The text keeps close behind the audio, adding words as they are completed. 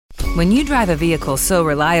When you drive a vehicle so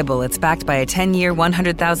reliable it's backed by a 10-year,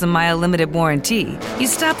 100,000-mile limited warranty, you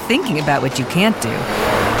stop thinking about what you can't do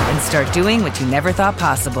and start doing what you never thought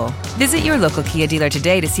possible. Visit your local Kia dealer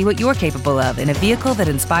today to see what you're capable of in a vehicle that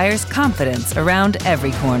inspires confidence around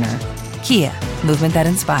every corner. Kia, movement that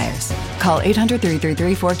inspires. Call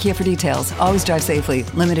 800-333-4KIA for details. Always drive safely.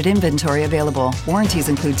 Limited inventory available. Warranties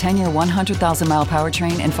include 10-year 100,000-mile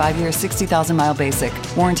powertrain and 5-year 60,000-mile basic.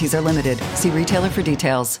 Warranties are limited. See retailer for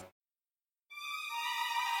details.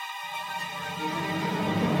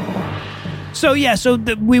 So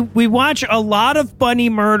we watch a lot of bunny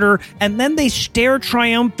murder, and then they stare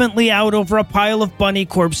triumphantly out over a pile of bunny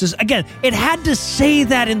corpses. Again, it had to say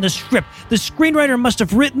that in the script. The screenwriter must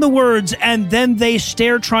have written the words, and then they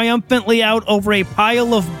stare triumphantly out over a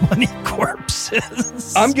pile of bunny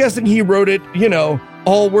corpses. I'm guessing he wrote it,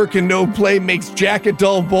 all work and no play makes Jack a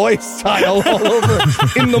dull boy style all over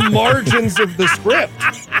in the margins of the script.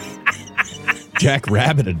 Jack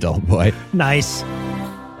Rabbit a dull boy. Nice.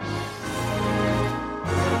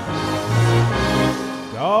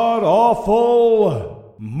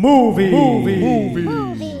 God-awful movies.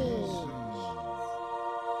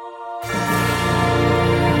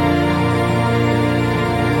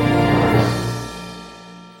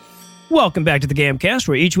 Welcome back to the Gamecast,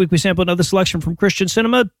 where each week we sample another selection from Christian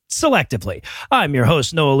cinema selectively. I'm your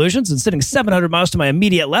host, Noah Illusions, and sitting 700 miles to my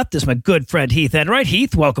immediate left is my good friend Heath Enright.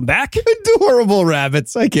 Heath, welcome back. Adorable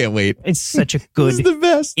rabbits. I can't wait. It's such a good the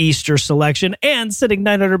best. Easter selection. And sitting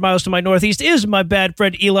 900 miles to my northeast is my bad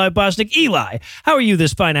friend Eli Bosnick. Eli, how are you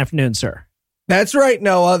this fine afternoon, sir? That's right,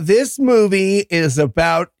 Noah. This movie is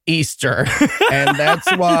about Easter, and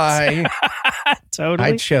that's why Totally.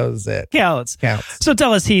 I chose it. Counts. Counts. So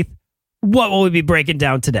tell us, Heath, what will we be breaking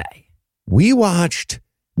down today? We watched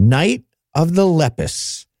Night of the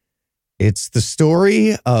Lepus. It's the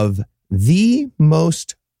story of the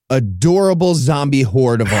most adorable zombie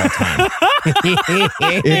horde of all time.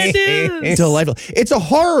 It's delightful. It's a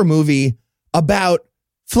horror movie about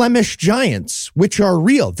Flemish giants, which are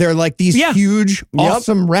real. They're like these huge,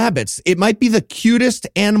 awesome rabbits. It might be the cutest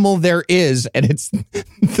animal there is, and it's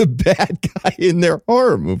the bad guy in their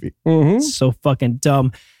horror movie. Mm-hmm. So fucking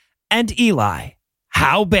dumb. And Eli,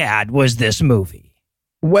 how bad was this movie?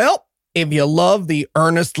 Well, if you love the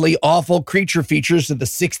earnestly awful creature features of the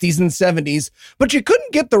 60s and 70s, but you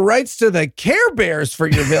couldn't get the rights to the Care Bears for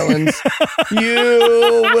your villains,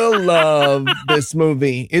 you will love this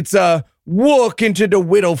movie. It's a walk into the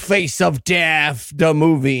widow face of death, the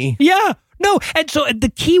movie. Yeah, no. And so the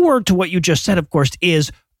key word to what you just said, of course, is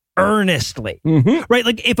earnestly, right?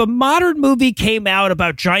 Like if a modern movie came out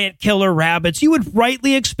about giant killer rabbits, you would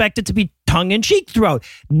rightly expect it to be tongue-in-cheek throughout.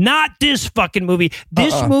 Not this fucking movie.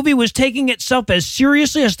 This movie was taking itself as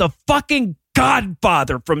seriously as the fucking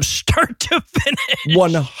Godfather from start to finish.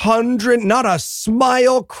 100, not a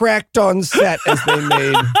smile cracked on set as they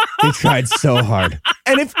made. They tried so hard.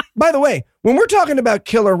 And if, by the way, when we're talking about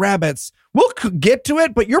killer rabbits, we'll get to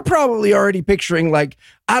it, but you're probably already picturing like,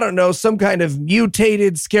 I don't know, some kind of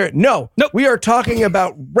mutated scare. No, we are talking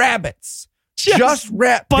about rabbits. Just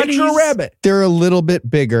bunnies. Picture a rabbit. They're a little bit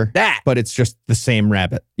bigger, but it's just the same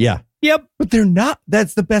rabbit. Yeah. Yep. But they're not.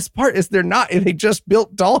 That's the best part is they're not. They just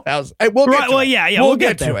built dollhouse. We'll get to it. Yeah. We'll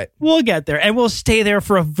get to it. We'll get there. And we'll stay there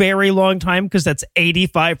for a very long time because that's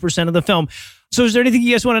 85% of the film. So is there anything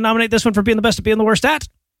you guys want to nominate this one for being the best at being the worst at?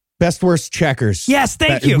 Best worst checkers. Yes,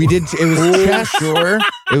 thank you. We did. It was chess. Sure.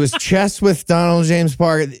 It was chess with Donald James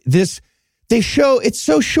Parker. It's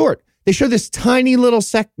so short. They show this tiny little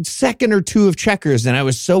second or two of checkers, and I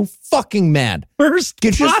was so fucking mad. Worst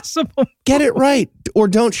possible. Get it right, or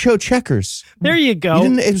don't show checkers. There you go.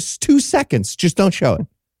 It was 2 seconds. Just don't show it.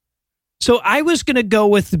 So I was going to go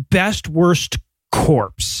with best worst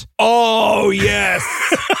corpse. Oh, yes.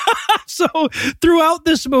 So throughout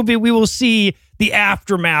this movie, we will see the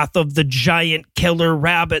aftermath of the giant killer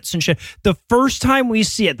rabbits and shit. The first time we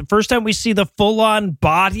see it, the full-on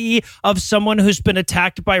body of someone who's been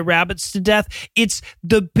attacked by rabbits to death, it's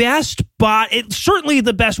the best it's certainly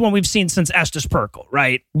the best one we've seen since Estes Perkle,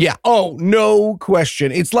 right? Yeah. Oh, no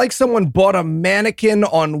question. It's like someone bought a mannequin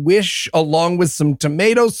on Wish along with some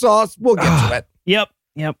tomato sauce. We'll get to it. Yep.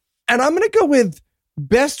 And I'm going to go with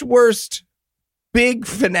best worst big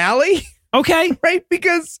finale. Okay. Right?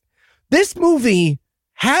 Because this movie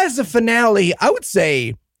has a finale, I would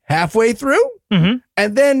say, halfway through. Mm-hmm.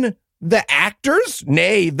 And then the actors,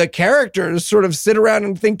 nay, the characters, sort of sit around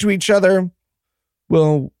and think to each other,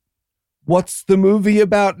 well, what's the movie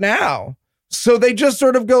about now? So they just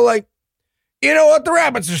sort of go like, You know what? The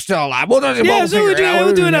rabbits are still alive. We'll do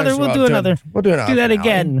another. We'll do that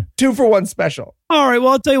again. 2-for-1 special. All right,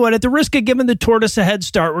 well, I'll tell you what. At the risk of giving the tortoise a head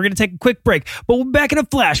start, we're going to take a quick break. But we'll be back in a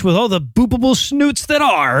flash with all the boopable snoots that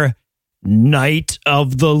are Night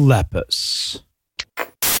of the Lepus.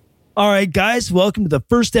 All right, guys, welcome to the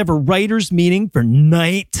first ever writers' meeting for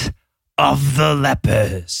Night of the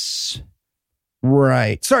Lepus.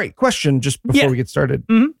 Right. Sorry, question just before we get started.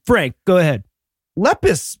 Mm-hmm. Frank, go ahead.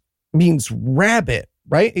 Lepus means rabbit,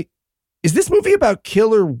 right? Is this movie about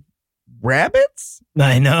killer rabbits?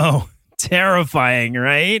 I know. Terrifying,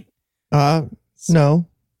 right? No, not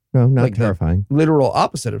Like terrifying. The literal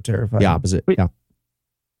opposite of terrifying. The opposite. Wait. Yeah.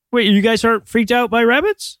 Wait, you guys aren't freaked out by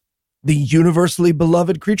rabbits? The universally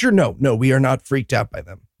beloved creature? No, we are not freaked out by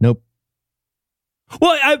them. Nope.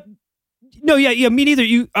 Well, me neither.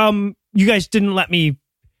 You guys didn't let me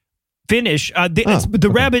finish. The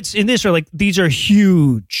rabbits in this are like, these are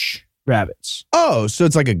huge rabbits. Oh, so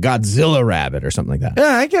it's like a Godzilla rabbit or something like that.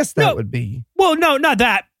 Yeah, I guess that would be. Well, no, not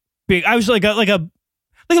that big. I was like a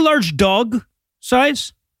large dog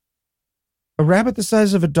size. A rabbit the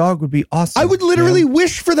size of a dog would be awesome. I would literally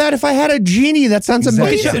wish for that if I had a genie. That sounds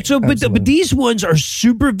amazing. Okay, but these ones are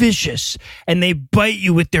super vicious, and they bite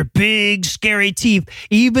you with their big, scary teeth.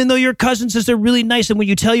 Even though your cousin says they're really nice, and when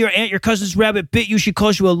you tell your aunt your cousin's rabbit bit you, she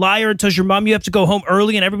calls you a liar and tells your mom you have to go home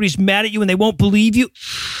early, and everybody's mad at you, and they won't believe you.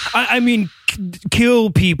 I mean,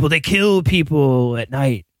 kill people. They kill people at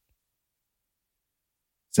night.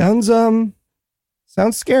 Sounds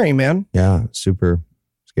scary, man. Yeah, super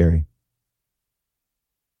scary.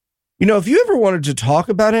 You know, if you ever wanted to talk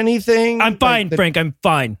about anything... I'm fine, Frank. I'm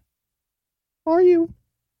fine. Are you?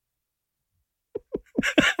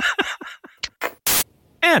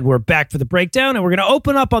 And we're back for the breakdown, and we're going to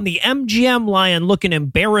open up on the MGM lion looking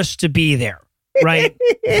embarrassed to be there, right?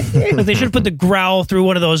 Like they should have put the growl through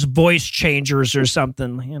one of those voice changers or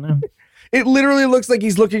something, you know? It literally looks like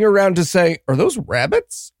he's looking around to say, are those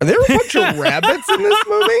rabbits? Are there a bunch of rabbits in this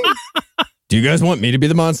movie? Do you guys want me to be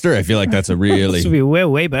the monster? I feel like that's a really this would be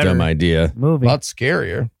way better dumb idea. movie. A lot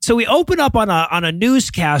scarier. So we open up on a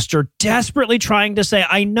newscaster desperately trying to say,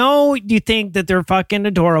 I know you think that they're fucking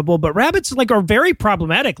adorable, but rabbits like are very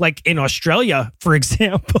problematic, like in Australia, for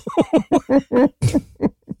example.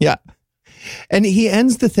 Yeah. And he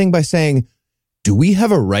ends the thing by saying, do we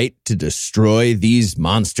have a right to destroy these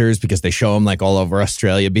monsters? Because they show them like all over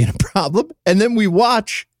Australia being a problem. And then we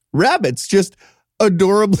watch rabbits just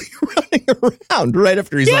adorably running around right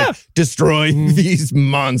after he's like, destroy these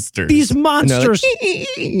monsters. These monsters. Like,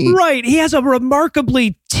 right. He has a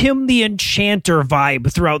remarkably Tim the Enchanter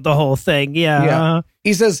vibe throughout the whole thing. Yeah.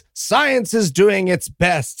 He says, science is doing its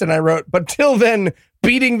best. And I wrote, but till then,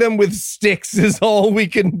 beating them with sticks is all we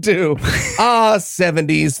can do.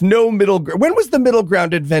 70s, no middle ground. When was the middle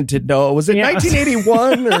ground invented, Noah? Was it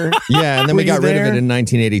 1981? Or yeah, and then we got rid of it in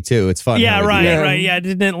 1982. It's fun. Yeah, right. Yeah, it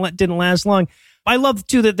didn't last long. I love,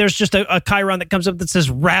 too, that there's just a chyron that comes up that says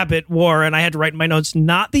rabbit war, and I had to write in my notes,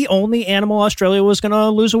 not the only animal Australia was going to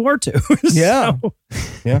lose a war to. Yeah.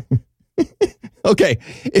 Yeah. Okay,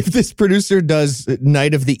 if this producer does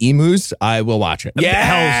Night of the Emus, I will watch it.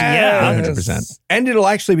 Yeah. 100%. And it'll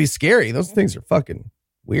actually be scary. Those things are fucking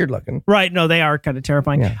weird looking. Right. No, they are kind of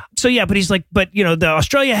terrifying. Yeah. So, but he's like, the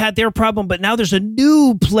Australia had their problem, but now there's a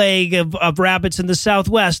new plague of rabbits in the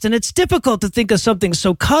Southwest. And it's difficult to think of something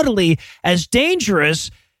so cuddly as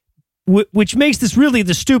dangerous, which makes this really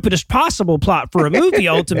the stupidest possible plot for a movie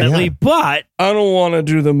ultimately. But I don't want to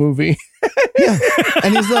do the movie. Yeah.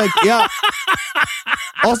 And he's like, yeah.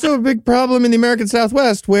 Also a big problem in the American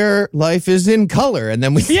Southwest where life is in color. And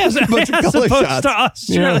then we see a bunch of color shots. To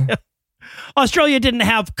Australia. Yeah. Australia didn't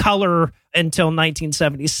have color until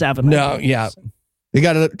 1977. No, yeah. They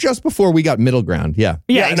got it just before we got middle ground. Yeah.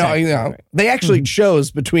 Yeah, exactly. No. They actually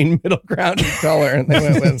chose between middle ground and color, and they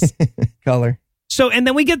went with color. So, and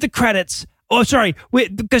then we get the credits. Oh, sorry.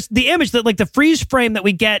 Because the image that, like the freeze frame that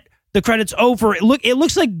we get the credits over, it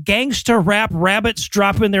looks like gangster rap rabbits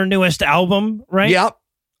dropping their newest album, right? Yep.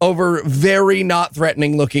 Over very not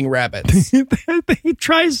threatening looking rabbits. He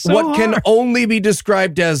tries so what hard. Can only be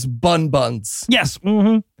described as bun buns. Yes.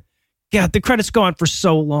 Mm-hmm. Yeah, the credits go on for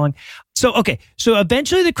so long. So, okay. So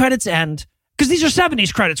eventually the credits end, because these are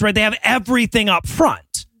 70s credits, right? They have everything up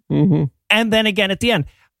front. Mm-hmm. And then again at the end.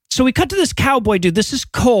 So we cut to this cowboy dude. This is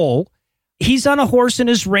Cole. He's on a horse in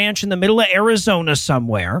his ranch in the middle of Arizona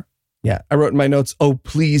somewhere. Yeah, I wrote in my notes, oh,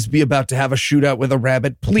 please be about to have a shootout with a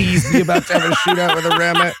rabbit. Please be about to have a shootout with a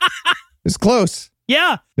rabbit. It's close.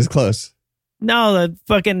 Yeah. It's close. No, the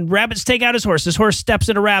fucking rabbits take out his horse. His horse steps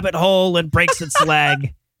in a rabbit hole and breaks its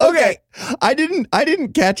leg. Okay. I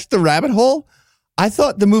didn't catch the rabbit hole. I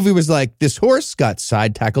thought the movie was like, this horse got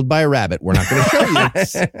side tackled by a rabbit. We're not going to show you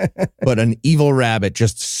this. But an evil rabbit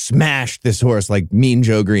just smashed this horse like Mean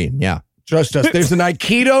Joe Green. Yeah. Trust us. There's an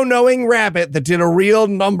Aikido knowing rabbit that did a real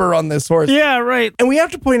number on this horse. Yeah, right. And we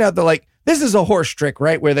have to point out that, like, this is a horse trick,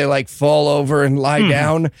 right? Where they like fall over and lie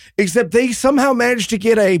down, except they somehow managed to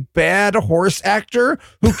get a bad horse actor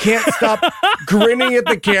who can't stop grinning at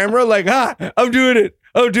the camera. Like, I'm doing it.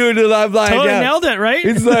 I'm doing it. I'm lying totally down. Nailed it, right?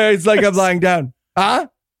 It's like I'm lying down.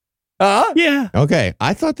 Yeah. Okay.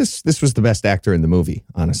 I thought this was the best actor in the movie,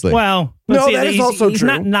 honestly. Well, no, that is also he's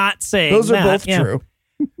true. Not saying those are that. both true.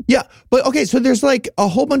 Yeah, but okay, so there's like a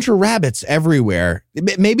whole bunch of rabbits everywhere.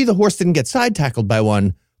 Maybe the horse didn't get side tackled by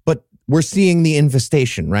one, but we're seeing the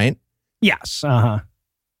infestation, right? Yes. I'm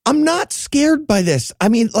not scared by this. I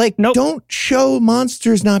mean, like, Nope. Don't show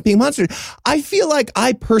monsters not being monsters. I feel like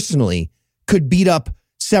I personally could beat up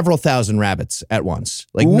several thousand rabbits at once.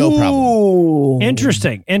 Like, no problem.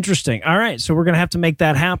 Interesting. All right, so we're going to have to make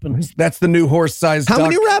that happen. That's the new horse-sized How duck.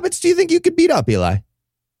 many rabbits do you think you could beat up, Eli?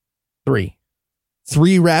 3.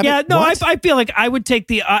 3 rabbits? Yeah, no, I feel like I would take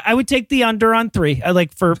the under on 3. I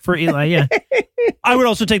like for Eli. Yeah, I would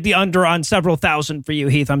also take the under on several thousand for you,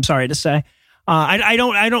 Heath. I'm sorry to say. I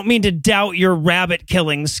don't mean to doubt your rabbit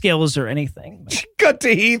killing skills or anything. Cut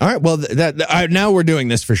to Heath. All right, well, now we're doing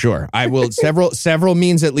this for sure. I will several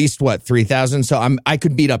means at least 3,000. So I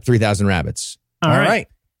could beat up 3,000 rabbits. All right.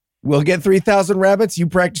 We'll get 3,000 rabbits. You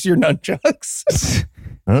practice your nunchucks.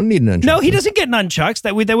 I don't need nunchucks. No, he doesn't get nunchucks.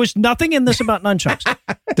 There was nothing in this about nunchucks.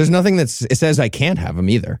 There's nothing it says I can't have them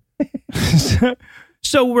either.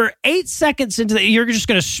 So we're 8 seconds into you're just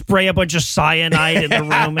going to spray a bunch of cyanide in the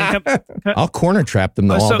room. And I'll corner trap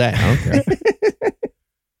them all day. I don't care.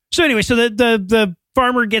 So anyway, so the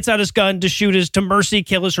farmer gets out his gun to mercy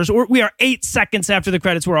kill his horse. We are 8 seconds after the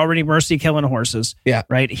credits. We're already mercy killing horses. Yeah.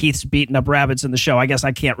 Right. Heath's beating up rabbits in the show. I guess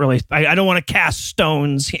I can't really, I don't want to cast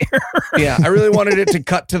stones here. Yeah. I really wanted it to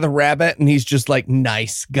cut to the rabbit and he's just like,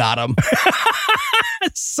 nice. Got him.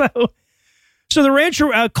 So the rancher,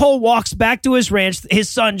 Cole, walks back to his ranch. His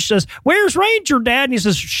son says, "Where's Ranger, Dad?" And he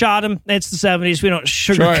says, "Shot him." It's the 70s. We don't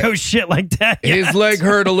sugarcoat shit like that yet. His leg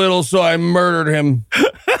hurt a little, so I murdered him.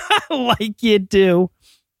 Like you do.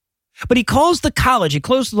 But he calls the college. He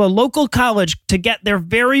calls the local college to get their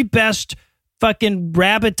very best fucking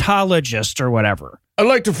rabbitologist or whatever. I'd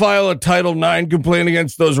like to file a Title IX complaint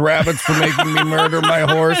against those rabbits for making me murder my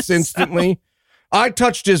horse instantly. I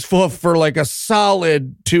touched his hoof for like a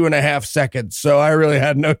solid 2.5 seconds, so I really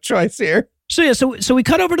had no choice here. So we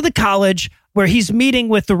cut over to the college where he's meeting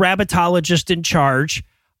with the rabbitologist in charge.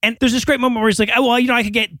 And there's this great moment where he's like, "Oh, well, I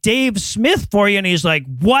could get Dave Smith for you." And he's like,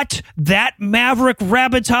 "What? That maverick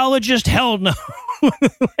rabbitologist? Hell no."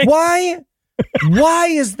 Why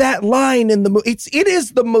is that line in the movie? It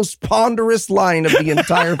is the most ponderous line of the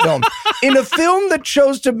entire film. In a film that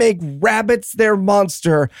chose to make rabbits their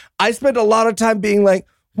monster, I spent a lot of time being like,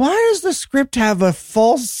 why does the script have a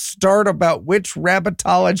false start about which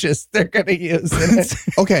rabbitologist they're going to use in it?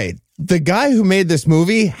 Okay, the guy who made this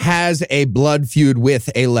movie has a blood feud with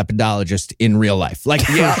a lepidologist in real life. Like,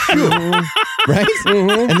 yeah, sure, right?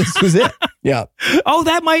 And this was it. Yeah. Oh,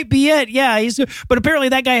 that might be it. Yeah. But apparently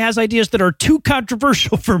that guy has ideas that are too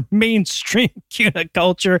controversial for mainstream CUNA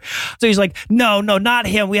culture. So he's like, no, not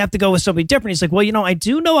him. We have to go with somebody different. He's like, well, I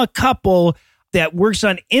do know a couple that works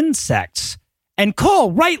on insects. And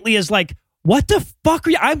Cole rightly is like, what the fuck are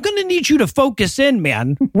you? I'm going to need you to focus in,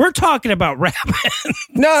 man. We're talking about rabbits.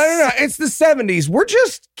 No. It's the 70s. We're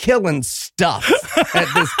just killing stuff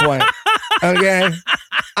at this point. Okay.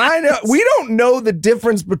 I know. We don't know the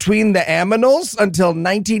difference between the aminals until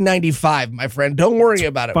 1995, my friend. Don't worry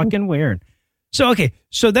about it. Fucking weird. So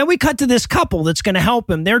then we cut to this couple that's going to help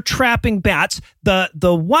him. They're trapping bats. The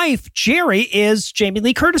wife, Jerry, is Jamie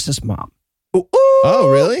Lee Curtis's mom. Ooh. Oh,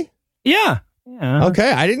 really? Yeah.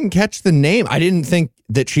 Okay, I didn't catch the name. I didn't think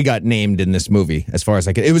that she got named in this movie, as far as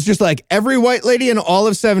I could. It was just like every white lady in all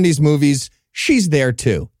of 70s movies, she's there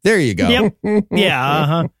too. There you go. Yep.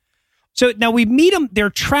 Yeah. So now we meet them. They're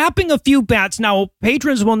trapping a few bats. Now,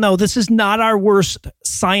 patrons will know this is not our worst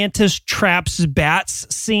scientist traps bats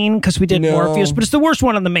scene because we did Morpheus, but it's the worst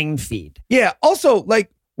one on the main feed. Yeah. Also, like,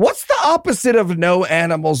 what's the opposite of no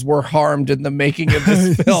animals were harmed in the making of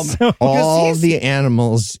this film? All the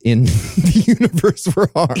animals in the universe were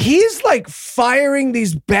harmed. He's like firing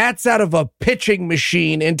these bats out of a pitching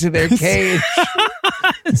machine into their cage.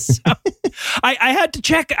 I had to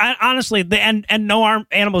check, honestly, and no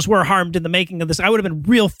animals were harmed in the making of this. I would have been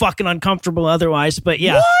real fucking uncomfortable otherwise, but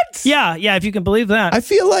yeah. What? Yeah, if you can believe that. I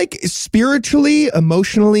feel like spiritually,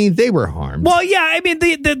 emotionally, they were harmed. Well, yeah, I mean,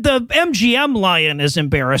 the MGM lion is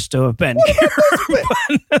embarrassed to have been here.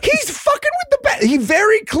 He's fucking with the bat. He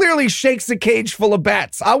very clearly shakes a cage full of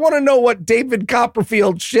bats. I want to know what David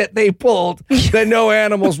Copperfield shit they pulled that no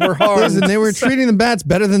animals were harmed. Listen, they were treating the bats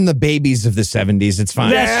better than the babies of the 70s. It's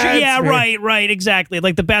fine. That's true. Yeah, right, exactly.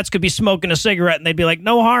 Like the bats could be smoking a cigarette and they'd be like,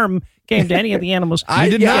 no harm came to any of the animals. I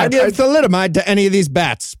did not give thalidomide to any of these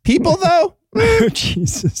bats. People, though?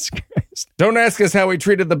 Jesus Christ. Don't ask us how we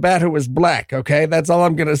treated the bat who was black, okay? That's all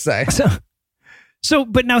I'm going to say. So,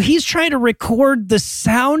 but now he's trying to record the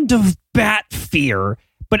sound of bat fear,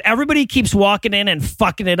 but everybody keeps walking in and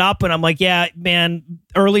fucking it up. And I'm like, yeah, man,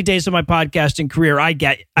 early days of my podcasting career, I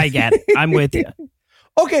get it. I'm with you.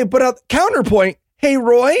 Okay, but counterpoint, hey,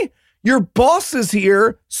 Roy, your boss is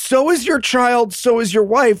here. So is your child. So is your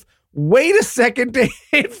wife. Wait a second to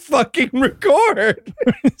hit fucking record.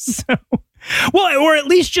 Well, or at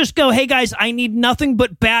least just go, hey, guys, I need nothing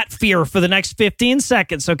but bat fear for the next 15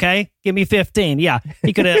 seconds, okay? Give me 15. Yeah,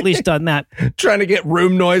 he could have at least done that. Trying to get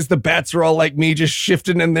room noise. The bats are all like me, just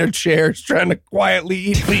shifting in their chairs, trying to quietly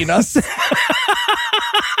eat peanuts.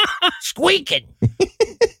 Squeaking.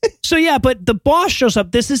 So, yeah, but the boss shows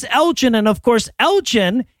up. This is Elgin, and of course,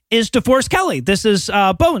 Elgin is DeForest Kelley. This is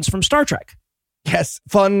Bones from Star Trek. Yes,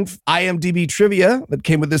 fun IMDb trivia that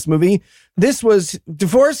came with this movie. This was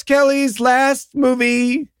DeForest Kelley's last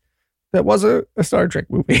movie that was a Star Trek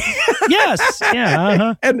movie. Yes,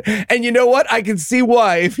 yeah. Uh-huh. And you know what? I can see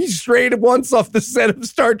why. If he strayed once off the set of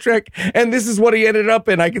Star Trek and this is what he ended up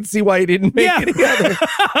in, I can see why he didn't make any other.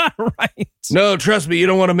 Right. No, trust me, you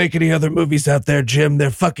don't want to make any other movies out there, Jim. They're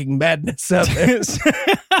fucking madness out there.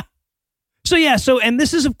 And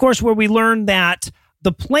this is, of course, where we learn that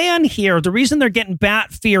the plan here, the reason they're getting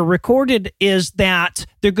bat fear recorded is that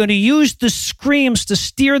they're going to use the screams to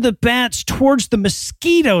steer the bats towards the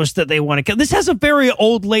mosquitoes that they want to kill. This has a very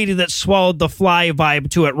old lady that swallowed the fly vibe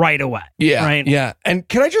to it right away. Yeah. Right? Yeah. And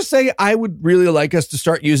can I just say, I would really like us to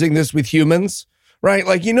start using this with humans. Right?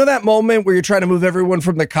 Like, you know that moment where you're trying to move everyone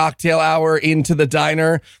from the cocktail hour into the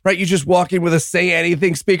diner, right? You just walk in with a say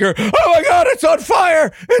anything speaker. Oh my God, it's on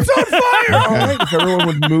fire. It's on fire. All right. If everyone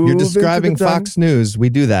would move. You're describing Fox News. We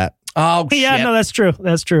do that. Oh, shit. Yeah, no, that's true.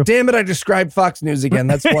 That's true. Damn it, I described Fox News again.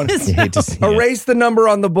 That's one. You hate to see Erase the number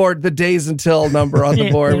on the board, the days until number on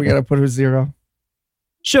the board. We got to put a 0.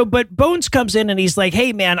 So, but Bones comes in and he's like,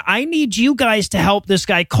 hey, man, I need you guys to help this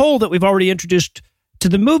guy Cole that we've already introduced to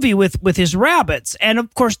the movie with his rabbits. And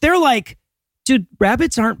of course, they're like, dude,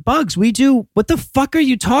 rabbits aren't bugs. We do. What the fuck are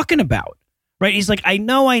you talking about? Right? He's like, I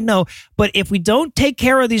know. But if we don't take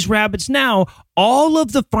care of these rabbits now, all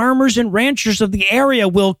of the farmers and ranchers of the area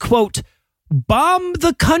will, quote, bomb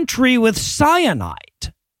the country with cyanide.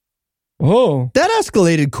 Oh. That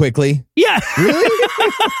escalated quickly. Yeah. Really?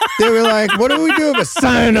 They were like, what do we do with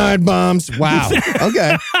cyanide bombs? Wow.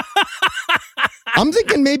 Okay. I'm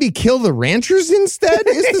thinking maybe kill the ranchers instead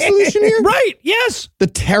is the solution here. Right. Yes. The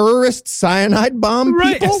terrorist cyanide bomb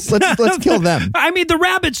people? Let's kill them. I mean, the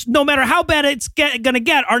rabbits, no matter how bad it's going to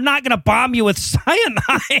get, are not going to bomb you with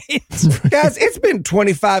cyanide. Guys, it's been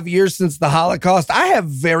 25 years since the Holocaust. I have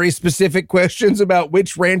very specific questions about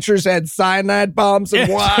which ranchers had cyanide bombs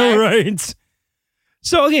and why. Right.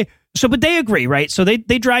 So, okay. So, but they agree, right? So they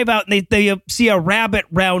drive out and they see a rabbit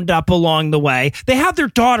roundup along the way. They have their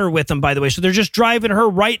daughter with them, by the way. So they're just driving her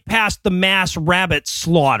right past the mass rabbit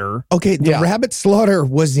slaughter. Okay, the rabbit slaughter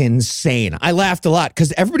was insane. I laughed a lot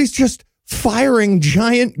because everybody's just firing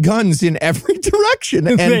giant guns in every direction.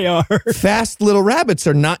 And they are. Fast little rabbits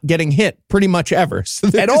are not getting hit pretty much ever. So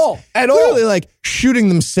At all. Literally like shooting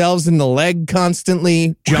themselves in the leg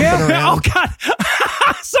constantly, jumping around. Oh, God.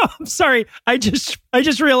 So I'm sorry. I just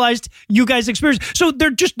realized you guys experienced. So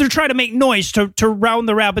they're trying to make noise to round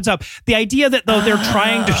the rabbits up. The idea that though they're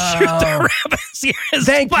trying to shoot the rabbits here is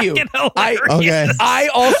Thank you. Hilarious. I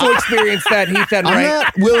also experienced that, Heath and I'm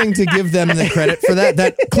not willing to give them the credit for that.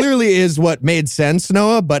 That clearly is what made sense,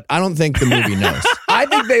 Noah, but I don't think the movie knows. I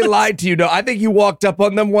think they lied to you. No, I think you walked up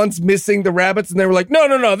on them once missing the rabbits and they were like,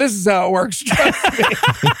 no, this is how it works. Trust me.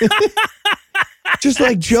 Just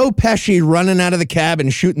like Joe Pesci running out of the cab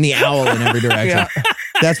and shooting the owl in every direction. Yeah.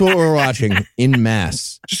 That's what we're watching in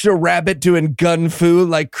mass. Just a rabbit doing gun fu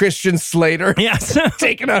like Christian Slater. Yes.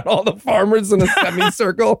 Taking out all the farmers in a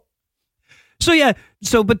semicircle.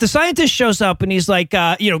 But the scientist shows up and he's like,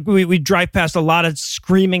 we drive past a lot of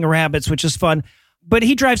screaming rabbits, which is fun. But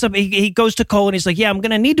he drives up, he goes to Cole and he's like, yeah, I'm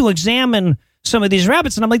going to need to examine some of these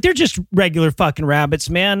rabbits, and I'm like, they're just regular fucking rabbits,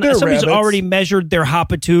 man. Somebody's already measured their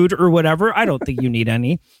hoppitude or whatever. I don't think you need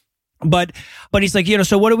any. But he's like,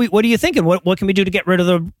 so what are you thinking? What can we do to get rid of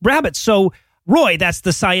the rabbits? So Roy, that's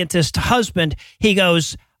the scientist husband, he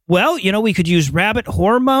goes, well, we could use rabbit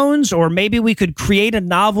hormones, or maybe we could create a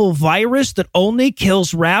novel virus that only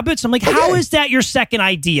kills rabbits. I'm like, how is that your second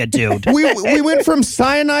idea, dude? we went from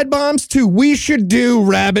cyanide bombs to we should do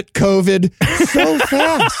rabbit COVID so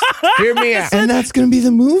fast. Hear me out. And that's going to be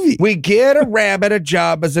the movie. We get a rabbit a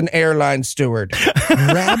job as an airline steward.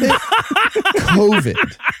 Rabbit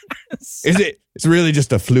COVID. It's really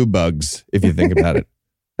just a flu bugs, if you think about it.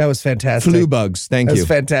 That was fantastic. Flu bugs. Thank you. That was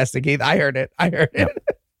fantastic, Heath. I heard it.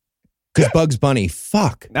 Because Bugs Bunny,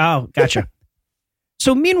 fuck. Oh, gotcha.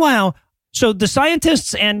 So meanwhile, the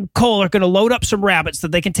scientists and Cole are going to load up some rabbits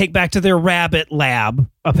that they can take back to their rabbit lab,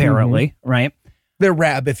 apparently, right? Their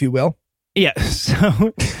rab, if you will. Yeah.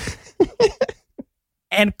 So,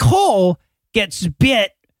 and Cole gets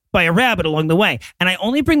bit by a rabbit along the way. And I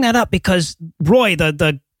only bring that up because Roy,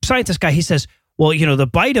 the scientist guy, he says, well, the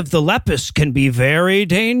bite of the Lepus can be very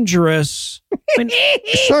dangerous.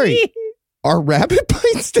 Sorry, are rabbit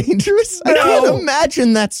bites dangerous? No. I can't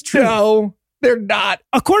imagine that's true. No, they're not.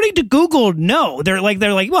 According to Google, no. They're like,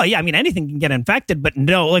 well, yeah, I mean, anything can get infected, but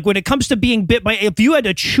no. Like when it comes to being bit by, if you had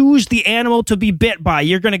to choose the animal to be bit by,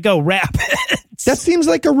 you're going to go rabbits. That seems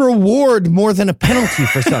like a reward more than a penalty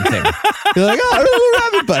for something. You're like, oh,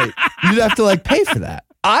 a rabbit bite. You'd have to pay for that.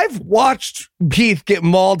 I've watched Heath get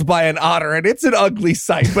mauled by an otter, and it's an ugly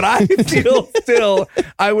sight, but I feel still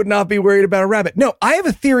I would not be worried about a rabbit. No, I have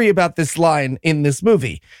a theory about this line in this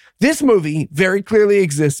movie. This movie very clearly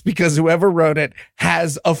exists because whoever wrote it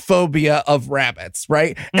has a phobia of rabbits,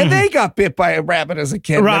 right? And they got bit by a rabbit as a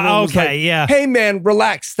kid. Right, okay, yeah. Hey, man,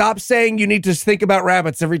 relax. Stop saying you need to think about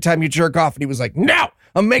rabbits every time you jerk off. And he was like, no,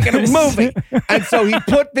 I'm making a movie. And so he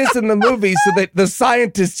put this in the movie so that the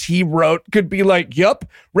scientists he wrote could be like, yup,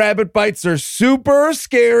 rabbit bites are super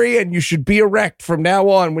scary and you should be erect from now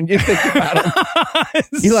on when you think about them.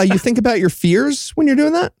 Eli, you think about your fears when you're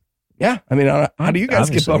doing that? Yeah. I mean, how do you guys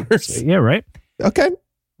get boners? Yeah, right. Okay.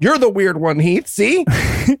 You're the weird one, Heath. See?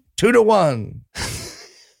 2-1.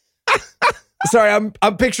 Sorry,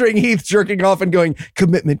 I'm picturing Heath jerking off and going,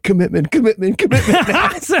 commitment. It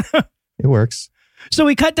works. So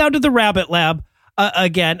we cut down to the rabbit lab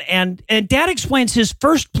again, and Dad explains his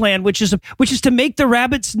first plan, which is to make the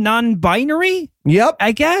rabbits non-binary. Yep.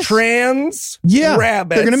 I guess. Trans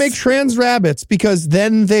rabbits. They're going to make trans rabbits because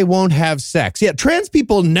then they won't have sex. Yeah, trans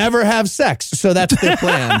people never have sex, so that's their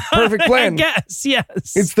plan. Perfect plan. I guess, yes.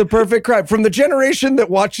 It's the perfect crime. From the generation that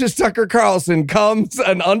watches Tucker Carlson comes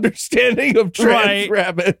an understanding of trans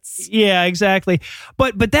rabbits. Yeah, exactly.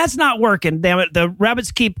 But that's not working. Damn it.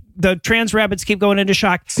 The trans rabbits keep going into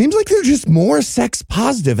shock. Seems like they're just more sex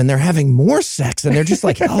positive and they're having more sex and they're just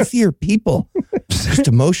healthier people. Just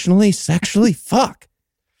emotionally, sexually, fuck.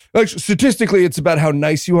 Actually, statistically, it's about how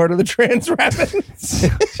nice you are to the trans rabbits.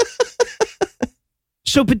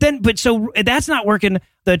 So that's not working.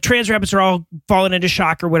 The trans rabbits are all falling into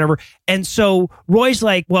shock or whatever. And so Roy's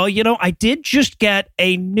like, well, I did just get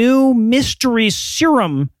a new mystery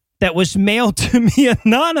serum that was mailed to me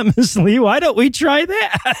anonymously. Why don't we try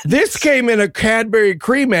that? This came in a Cadbury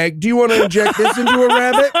cream egg. Do you want to inject this into a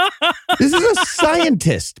rabbit? This is a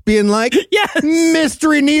scientist being like, yes.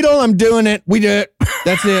 Mystery needle, I'm doing it. We did it.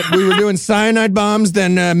 That's it. We were doing cyanide bombs,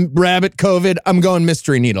 then rabbit COVID. I'm going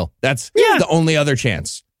mystery needle. That's the only other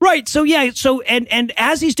chance. Right. So, and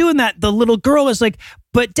as he's doing that, the little girl is like,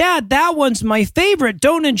 but Dad, that one's my favorite.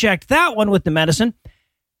 Don't inject that one with the medicine.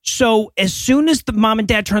 So as soon as the mom and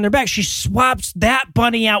dad turn their back, she swaps that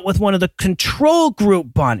bunny out with one of the control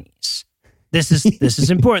group bunnies. This is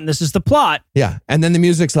important. This is the plot. Yeah. And then the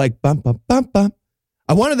music's like, bump, bump, bump, bump.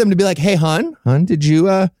 I wanted them to be like, hey, hon, did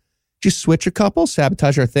you just switch a couple,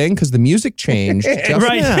 sabotage our thing? Because the music changed just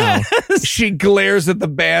now. She glares at the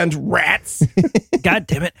band, rats. God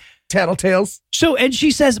damn it. Tattletales. So, and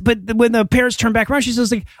she says, but when the parents turn back around, she says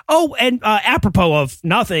like, oh, and apropos of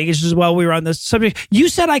nothing, it's just while we were on this subject, you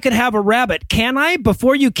said I could have a rabbit. Can I,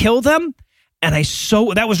 before you kill them? And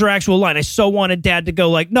that was her actual line. I so wanted Dad to go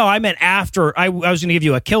like, no, I meant after I was going to give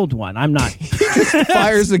you a killed one. I'm not. He just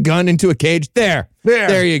fires a gun into a cage. There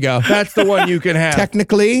you go. That's the one you can have.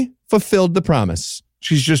 Technically fulfilled the promise.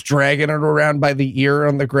 She's just dragging it around by the ear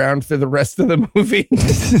on the ground for the rest of the movie.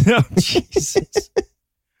 Oh, Jesus.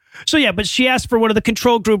 So yeah, but she asked for one of the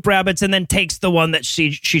control group rabbits and then takes the one that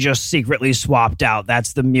she just secretly swapped out.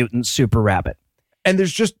 That's the mutant super rabbit. And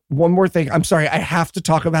there's just one more thing. I'm sorry, I have to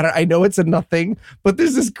talk about it. I know it's a nothing, but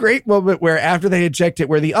there's this great moment where after they inject it,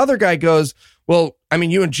 where the other guy goes, well, I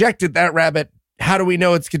mean, you injected that rabbit. How do we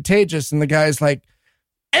know it's contagious? And the guy's like,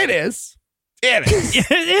 it is. It is.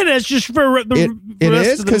 It is just for the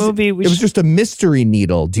rest of the movie. It was just a mystery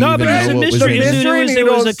needle. Do you even know what was in it? It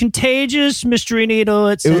was a contagious mystery needle.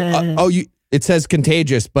 It says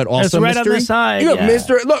contagious, but also right mystery? On the side.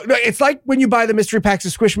 Mystery. Look, it's like when you buy the mystery packs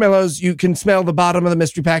of Squishmallows, you can smell the bottom of the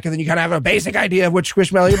mystery pack, and then you kind of have a basic idea of which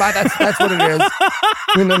Squishmallow you buy. That's what it is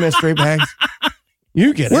in the mystery packs.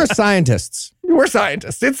 You get it. We're scientists. We're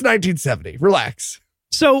scientists. It's 1970. Relax.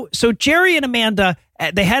 So Jerry and Amanda,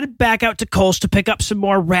 they headed back out to Cole's to pick up some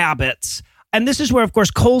more rabbits. And this is where, of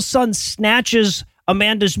course, Cole's son snatches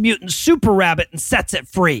Amanda's mutant super rabbit and sets it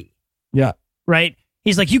free. Yeah. Right?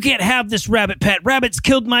 He's like, you can't have this rabbit pet. Rabbits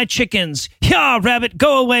killed my chickens. Yeah, rabbit,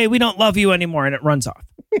 go away. We don't love you anymore. And it runs off.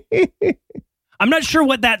 I'm not sure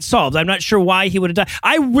what that solves. I'm not sure why he would have died.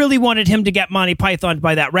 I really wanted him to get Monty Pythoned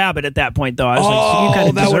by that rabbit at that point, though. I was like, you kind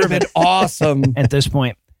of that would have been awesome at this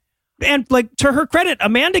point. And like, to her credit,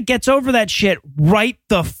 Amanda gets over that shit right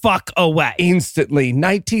the fuck away. Instantly.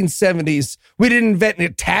 1970s. We didn't invent an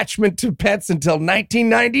attachment to pets until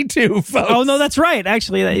 1992, folks. Oh, no, that's right.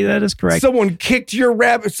 Actually, that is correct. Someone kicked your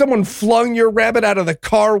rabbit. Someone flung your rabbit out of the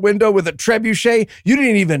car window with a trebuchet. You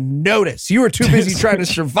didn't even notice. You were too busy trying to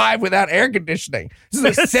survive without air conditioning.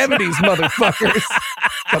 This is the 70s, motherfuckers.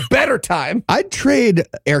 A better time. I'd trade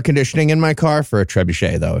air conditioning in my car for a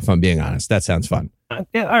trebuchet, though, if I'm being honest. That sounds fun.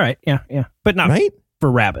 Yeah, all right. Yeah. But not for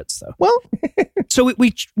rabbits, though. Well, so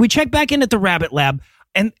we check back in at the rabbit lab,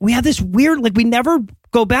 and we have this weird, like, we never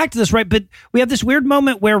go back to this, right? But we have this weird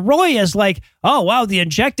moment where Roy is like, oh, wow, the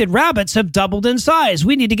injected rabbits have doubled in size.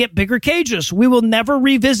 We need to get bigger cages. We will never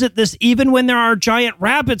revisit this, even when there are giant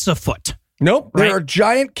rabbits afoot. Nope. Right? There are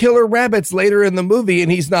giant killer rabbits later in the movie, and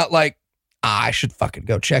he's not like, I should fucking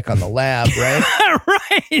go check on the lab, right?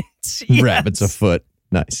 Right. Yes. Rabbits afoot.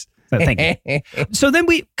 Nice. Thank you. So then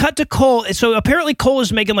we cut to Cole. So apparently Cole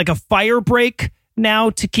is making like a fire break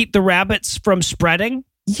now to keep the rabbits from spreading.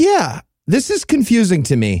 Yeah, this is confusing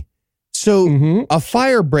to me. So a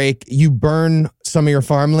fire break, you burn some of your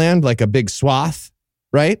farmland, like a big swath,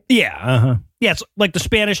 right? Yeah. Yeah, it's like the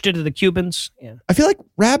Spanish did to the Cubans. Yeah. I feel like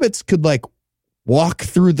rabbits could like walk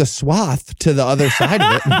through the swath to the other side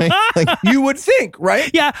of it. Right? Like you would think, right?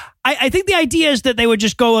 Yeah, I think the idea is that they would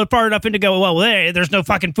just go far enough in to go, well, there's no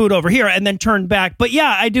fucking food over here, and then turn back. But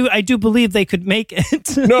yeah, I do believe they could make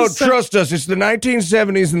it. No, trust us. It's the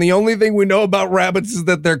 1970s, and the only thing we know about rabbits is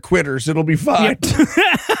that they're quitters. It'll be fine. Yep.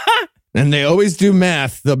 And they always do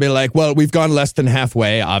math. They'll be like, well, we've gone less than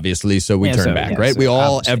halfway, obviously, so we turn back, right?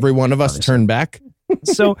 So every one of us turn back.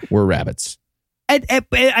 So we're rabbits.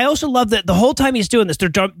 I also love that the whole time he's doing this, they're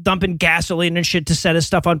dumping gasoline and shit to set his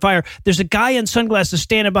stuff on fire. There's a guy in sunglasses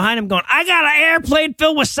standing behind him going, I got an airplane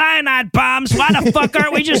filled with cyanide bombs. Why the fuck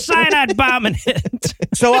aren't we just cyanide bombing it?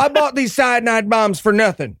 So I bought these cyanide bombs for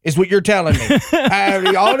nothing, is what you're telling me. I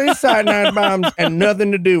have all these cyanide bombs and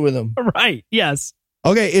nothing to do with them. Right, yes.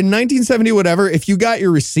 Okay, in 1970, whatever, if you got your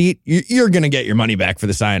receipt, you're going to get your money back for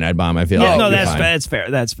the cyanide bomb, I feel like. No, that's fair.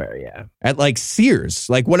 That's fair, yeah. At like Sears,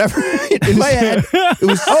 like whatever. In my head, it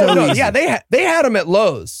was so easy. Yeah, they had them at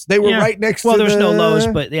Lowe's. They were right next to there's no Lowe's,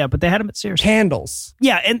 but they had them at Sears. Candles.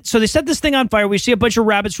 Yeah, and so they set this thing on fire. We see a bunch of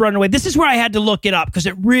rabbits running away. This is where I had to look it up because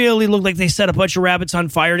it really looked like they set a bunch of rabbits on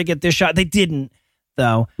fire to get this shot. They didn't,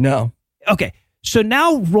 though. No. Okay. So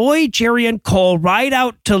now Roy, Jerry, and Cole ride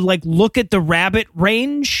out to like look at the rabbit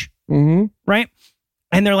range, right?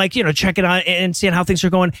 And they're like, checking on and seeing how things are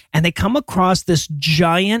going. And they come across this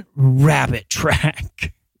giant rabbit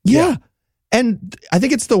track. Yeah. And I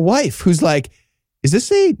think it's the wife who's like, is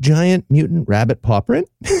this a giant mutant rabbit paw print?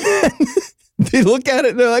 They look at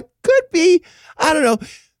it and they're like, could be. I don't know.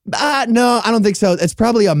 No, I don't think so. It's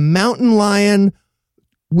probably a mountain lion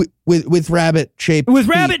with rabbit shaped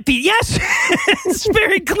rabbit feet. Yes. It's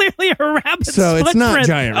very clearly a rabbit. So it's not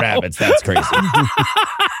giant rabbits. That's crazy.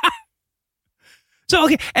 So,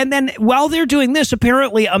 okay. And then while they're doing this,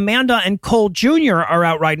 apparently Amanda and Cole Jr. are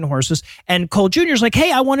out riding horses. And Cole Jr. is like,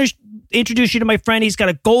 hey, I want to introduce you to my friend. He's got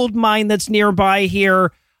a gold mine that's nearby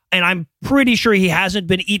here. And I'm pretty sure he hasn't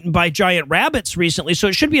been eaten by giant rabbits recently. So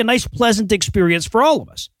it should be a nice, pleasant experience for all of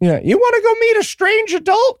us. Yeah. You want to go meet a strange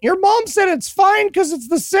adult? Your mom said it's fine because it's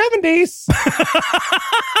the 70s.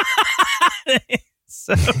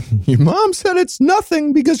 So, your mom said it's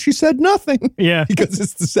nothing because she said nothing. Yeah. Because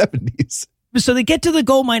it's the 70s. So they get to the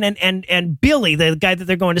gold mine and Billy, the guy that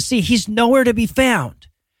they're going to see, he's nowhere to be found.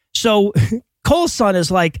 So Cole's son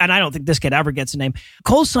is like, and I don't think this kid ever gets a name.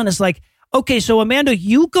 Cole's son is like, okay, so Amanda,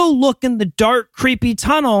 you go look in the dark, creepy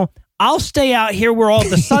tunnel. I'll stay out here where all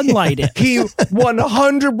the sunlight is. He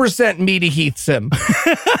 100% meaty heaths him.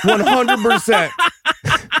 100%.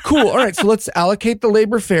 Cool. All right, so let's allocate the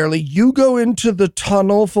labor fairly. You go into the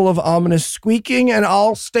tunnel full of ominous squeaking, and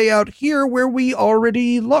I'll stay out here where we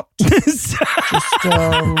already looked.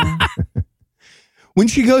 When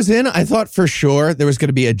she goes in, I thought for sure there was going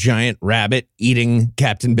to be a giant rabbit eating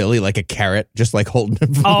Captain Billy like a carrot, just like holding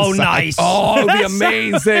him from the side. Nice. Oh, it would be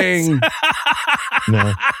amazing.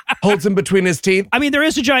 No. Holds him between his teeth. I mean, there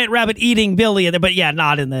is a giant rabbit eating Billy, but yeah,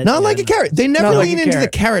 not in the... Not like a carrot. They never lean into the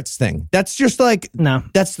carrots thing. That's just like... No.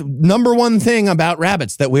 That's the number one thing about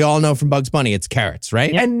rabbits that we all know from Bugs Bunny. It's carrots,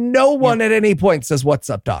 right? Yep. And no one at any point says, "What's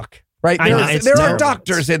up, Doc?" Right? There are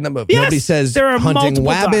doctors in the movie. Yes, nobody says there are hunting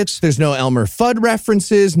wabbits. docs. There's no Elmer Fudd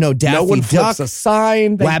references. No Daffy No one Duck. flips a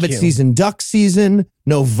sign. Wabbit season, duck season.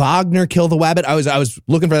 No Wagner kill the wabbit. I was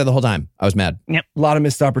looking for that the whole time. I was mad. Yep. A lot of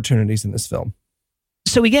missed opportunities in this film.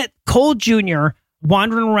 So we get Cole Jr.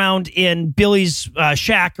 wandering around in Billy's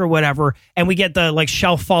shack or whatever, and we get the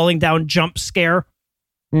shelf falling down jump scare.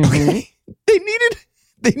 Okay.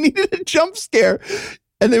 They needed a jump scare,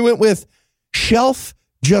 and they went with shelf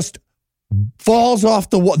just falls off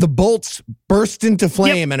the wall. The bolts burst into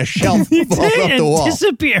flame, and a shelf falls off the wall.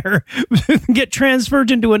 Disappear, get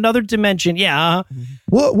transferred into another dimension. Yeah.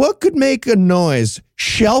 What could make a noise?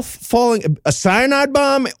 Shelf falling, a cyanide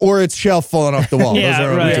bomb, or it's shelf falling off the wall? Yeah, those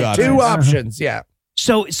are right. two Two options. options. Yeah.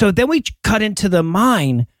 So then we cut into the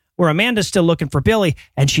mine where Amanda's still looking for Billy,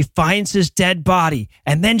 and she finds his dead body,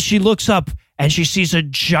 and then she looks up and she sees a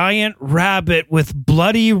giant rabbit with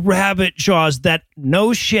bloody rabbit jaws that,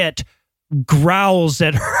 no shit, growls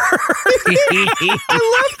at her. I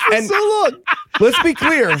laughed for so long. Let's be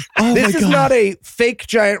clear. This is not a fake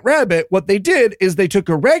giant rabbit. What they did is they took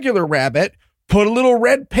a regular rabbit, put a little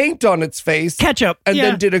red paint on its face, Ketchup, and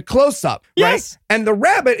then did a close-up, Yes. right? And the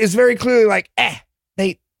rabbit is very clearly like,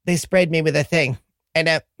 they sprayed me with a thing.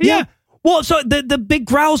 And Yeah. Well, so the big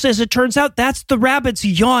growls, as it turns out, that's the rabbit's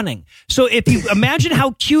yawning. So if you imagine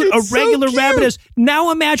how cute a regular rabbit is,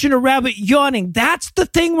 now imagine a rabbit yawning. That's the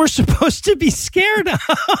thing we're supposed to be scared of.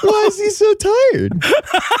 Why is he so tired?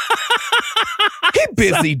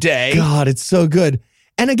 busy day. God, it's so good.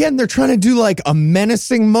 And again, they're trying to do like a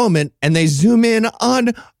menacing moment, and they zoom in on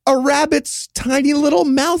a rabbit's tiny little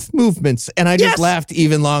mouth movements. And I just laughed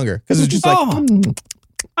even longer because it's just like...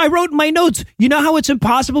 I wrote in my notes, you know how it's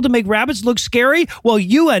impossible to make rabbits look scary? Well,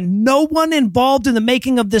 you and no one involved in the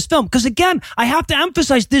making of this film. Because again, I have to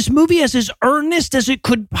emphasize this movie is as earnest as it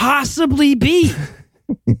could possibly be.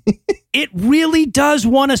 It really does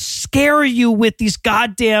want to scare you with these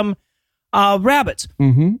goddamn rabbits.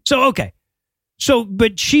 Mm-hmm. So, okay. So,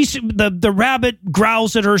 but the rabbit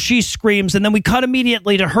growls at her, she screams, and then we cut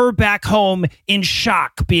immediately to her back home in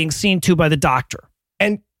shock, being seen to by the doctor.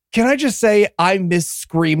 And can I just say, I miss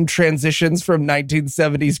scream transitions from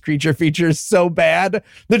 1970s creature features so bad.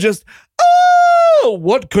 They're just, oh,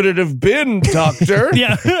 what could it have been, doctor?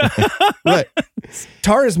 Yeah. Right.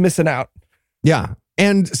 Tara's missing out. Yeah.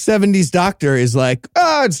 And 70s doctor is like,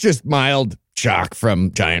 it's just mild shock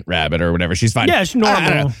from giant rabbit or whatever. She's fine. Yeah, it's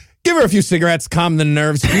normal. Give her a few cigarettes, calm the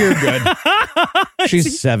nerves. You're good.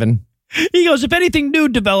 She's 7. He goes, if anything new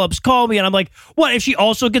develops, call me. And I'm like, what, if she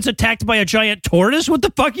also gets attacked by a giant tortoise? What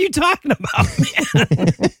the fuck are you talking about,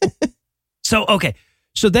 man? So, okay.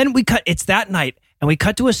 So then it's that night, and we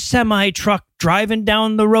cut to a semi-truck driving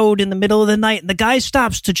down the road in the middle of the night, and the guy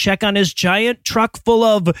stops to check on his giant truck full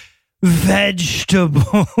of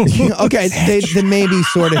vegetables. Okay, they maybe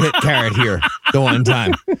sort of hit carrot here the one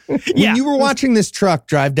time. When you were watching this truck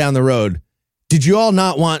drive down the road, did you all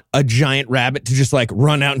not want a giant rabbit to just like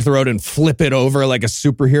run out into the road and flip it over like a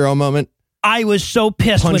superhero moment? I was so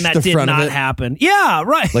pissed when that did not happen. Yeah,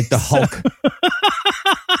 right. Like the Hulk.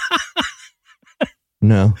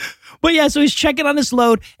 No. But yeah, so he's checking on this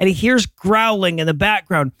load and he hears growling in the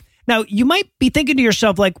background. Now, you might be thinking to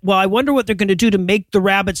yourself like, well, I wonder what they're going to do to make the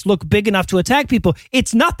rabbits look big enough to attack people.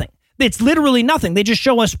 It's nothing. It's literally nothing. They just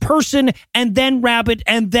show us person and then rabbit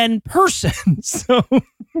and then person. So...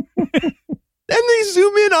 And they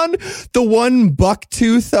zoom in on the one buck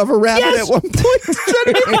tooth of a rabbit at one point.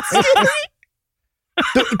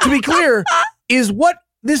 To be clear, is what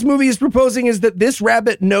this movie is proposing is that this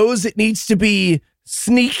rabbit knows it needs to be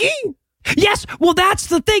sneaky? Yes. Well, that's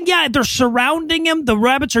the thing. Yeah, they're surrounding him. The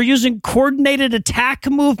rabbits are using coordinated attack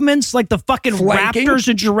movements like the fucking Flanking. raptors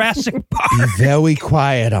in Jurassic Park. Be very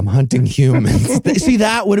quiet. I'm hunting humans. See,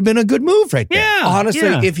 that would have been a good move right there. Yeah.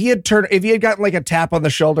 Honestly, if he had gotten like a tap on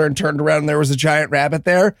the shoulder and turned around and there was a giant rabbit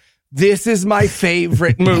there, this is my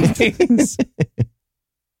favorite movie.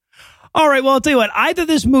 All right, well, I'll tell you what. Either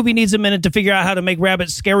this movie needs a minute to figure out how to make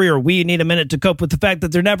rabbits scary, or we need a minute to cope with the fact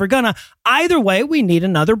that they're never gonna. Either way, we need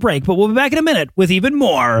another break. But we'll be back in a minute with even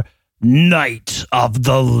more Night of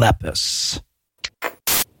the Lepus.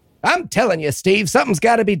 I'm telling you, Steve, something's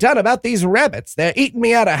got to be done about these rabbits. They're eating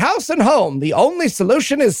me out of house and home. The only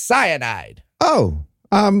solution is cyanide. Oh,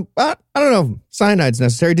 I don't know if cyanide's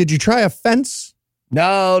necessary. Did you try a fence?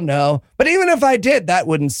 No. But even if I did, that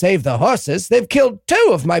wouldn't save the horses. They've killed 2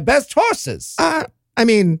 of my best horses. I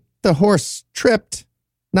mean, the horse tripped,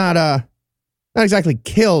 not exactly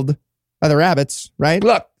killed by the rabbits, right?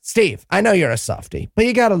 Look, Steve, I know you're a softie, but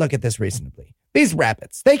you got to look at this reasonably. These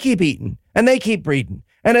rabbits, they keep eating, and they keep breeding,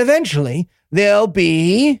 and eventually there'll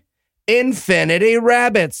be infinity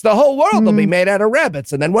rabbits. The whole world will be made out of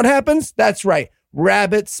rabbits, and then what happens? That's right.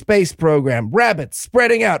 Rabbit space program. Rabbits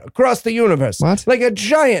spreading out across the universe. What? Like a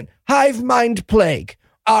giant hive mind plague.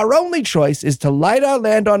 Our only choice is to light our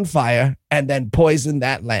land on fire and then poison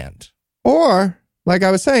that land. Or, like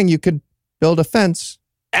I was saying, you could build a fence.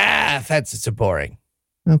 Fences are boring.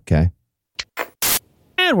 Okay.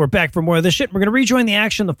 And we're back for more of this shit. We're going to rejoin the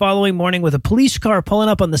action the following morning with a police car pulling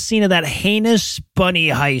up on the scene of that heinous bunny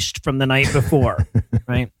heist from the night before,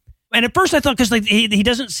 right? And at first I thought, because like he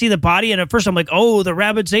doesn't see the body, and at first I'm like, oh, the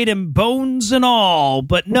rabbits ate him, bones and all.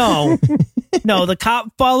 But no, the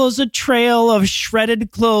cop follows a trail of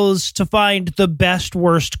shredded clothes to find the best,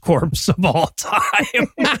 worst corpse of all time.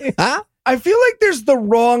 I feel like there's the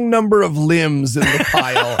wrong number of limbs in the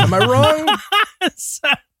pile. Am I wrong?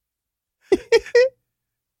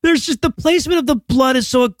 There's just the placement of the blood is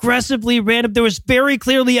so aggressively random. There was very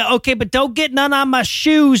clearly, okay, but don't get none on my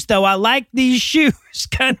shoes, though. I like these shoes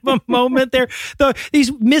kind of a moment there.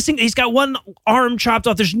 He's missing. He's got one arm chopped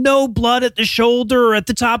off. There's no blood at the shoulder or at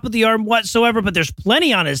the top of the arm whatsoever, but there's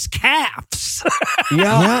plenty on his calves.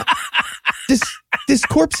 Yeah. This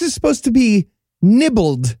corpse is supposed to be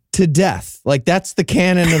nibbled to death. Like, that's the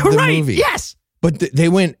canon of the movie. Yes. But they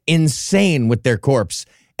went insane with their corpse.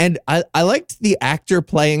 And I liked the actor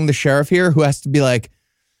playing the sheriff here, who has to be like,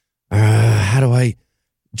 how do I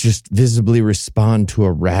just visibly respond to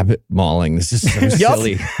a rabbit mauling? This is so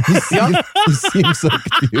silly. He seems so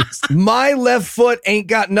confused. My left foot ain't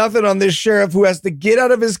got nothing on this sheriff who has to get out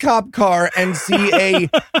of his cop car and see a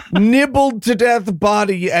nibbled to death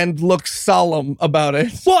body and look solemn about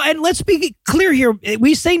it. Well, and let's be clear here.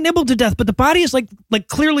 We say nibbled to death, but the body is like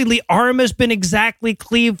clearly the arm has been exactly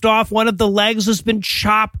cleaved off. One of the legs has been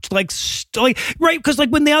chopped, right? Because like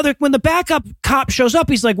when the backup cop shows up,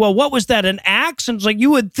 he's like, well, what was that, an axe? And it's like, you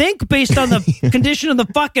would think based on the condition of the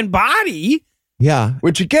fucking body. Yeah.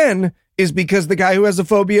 Which again is because the guy who has a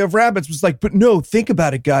phobia of rabbits was like, but no, think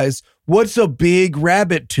about it, guys. What's a big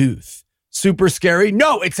rabbit tooth? Super scary?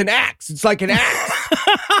 No, it's an axe. It's like an axe.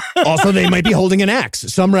 Also, they might be holding an axe.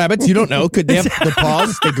 Some rabbits, you don't know, could they have the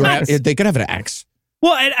paws? They could have an axe.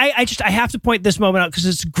 Well, and I have to point this moment out because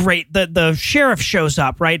it's great. The sheriff shows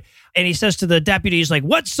up, right? And he says to the deputy, he's like,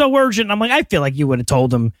 what's so urgent? And I'm like, I feel like you would have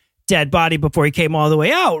told him dead body before he came all the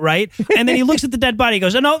way out, right? And then he looks at the dead body, he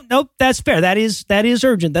goes, oh, no, that's fair. That is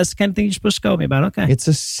urgent. That's the kind of thing you're supposed to go me about. Okay. It's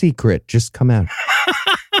a secret. Just come out.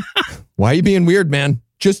 Why are you being weird, man?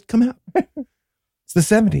 Just come out. It's the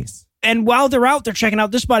 70s. And while they're out there checking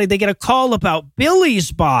out this body, they get a call about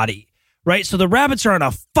Billy's body, right? So the rabbits are on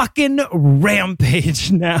a fucking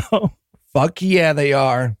rampage now. Fuck yeah, they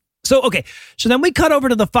are. So, okay. So then we cut over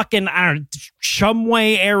to the fucking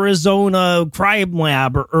Shumway, Arizona crime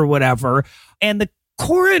lab or whatever. And the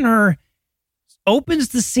coroner opens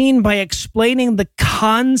the scene by explaining the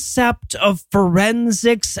concept of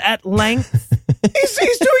forensics at length.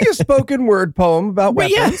 He's doing a spoken word poem about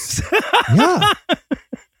weapons. Yes. Yeah.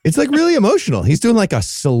 It's like really emotional. He's doing like a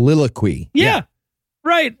soliloquy. Yeah.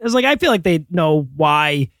 Right. It's like, I feel like they know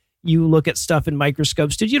why you look at stuff in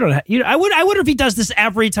microscopes, dude. I wonder if he does this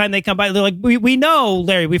every time they come by. They're like, we know,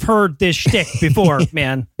 Larry, we've heard this shtick before,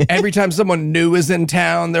 man. Every time someone new is in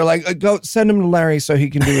town, they're like, go send him to Larry so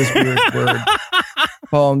he can do his weird word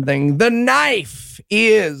poem thing. The knife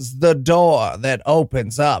is the door that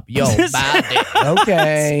opens up your body.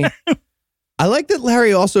 Okay. I like that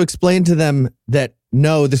Larry also explained to them that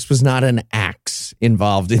no, this was not an axe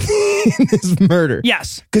involved in this murder.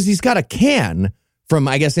 Yes. Because he's got a can from,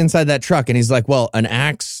 I guess, inside that truck. And he's like, well, an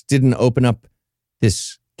axe didn't open up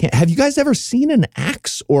this can. Have you guys ever seen an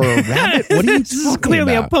axe or a rabbit? What are you This is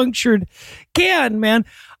clearly about? a punctured can, man.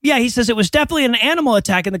 Yeah, he says it was definitely an animal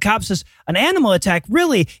attack. And the cop says, an animal attack?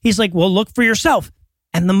 Really? He's like, well, look for yourself.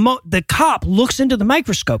 And the cop looks into the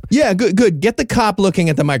microscope. Yeah, good. Get the cop looking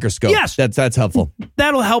at the microscope. Yes. That's helpful.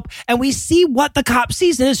 That'll help. And we see what the cop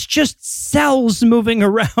sees, and it's just cells moving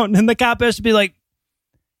around. And the cop has to be like,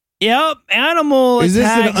 Yep, animal Is this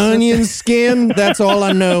attacks. an onion skin? That's all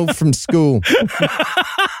I know from school.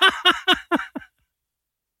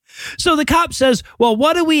 So the cop says, well,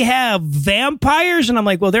 what do we have? Vampires? And I'm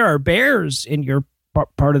like, well, there are bears in your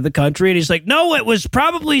part of the country. And he's like, no, it was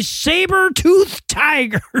probably saber-toothed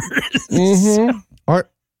tigers. Mm-hmm. Are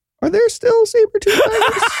there still saber-toothed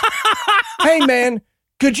tigers? Hey, man,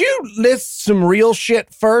 could you list some real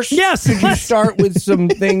shit first? Yes. Could you start with some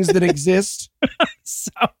things that exist?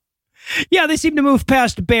 So, yeah, they seem to move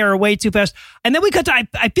past bear way too fast. And then we cut to,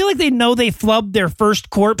 I feel like they know they flubbed their first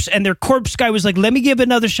corpse, and their corpse guy was like, let me give it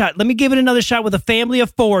another shot. Let me give it another shot with a family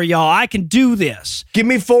of 4, y'all. I can do this. Give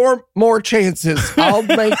me 4 more chances. I'll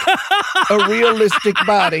make a realistic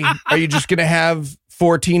body. Are you just going to have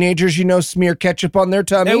 4 teenagers, smear ketchup on their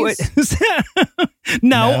tummies?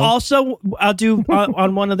 No, also, I'll do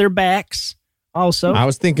on one of their backs. Also, I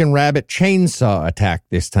was thinking rabbit chainsaw attack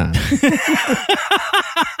this time.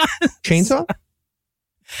 Chainsaw?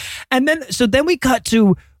 And then we cut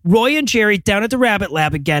to Roy and Jerry down at the rabbit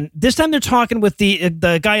lab again. This time they're talking with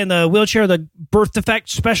the guy in the wheelchair, the birth defect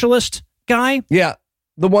specialist guy. Yeah.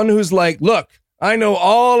 The one who's like, look, I know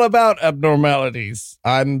all about abnormalities.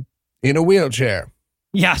 I'm in a wheelchair.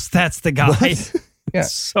 Yes, that's the guy. Yeah.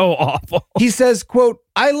 So awful. He says, quote,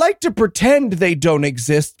 I like to pretend they don't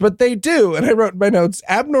exist, but they do. And I wrote in my notes,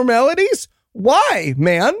 abnormalities? Why,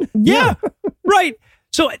 man? Yeah. Right.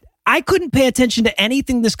 So I couldn't pay attention to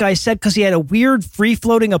anything this guy said because he had a weird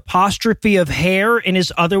free-floating apostrophe of hair in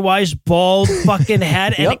his otherwise bald fucking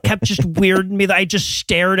head, and it kept just weirding me that I just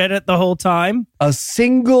stared at it the whole time. A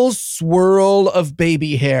single swirl of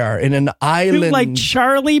baby hair in an island. Like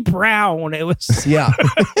Charlie Brown. It was... Yeah.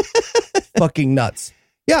 Fucking nuts.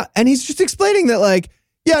 Yeah, and he's just explaining that, like,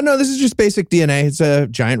 this is just basic DNA. It's a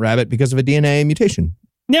giant rabbit because of a DNA mutation.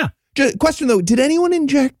 Yeah. Question, though, did anyone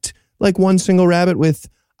inject, like, one single rabbit with...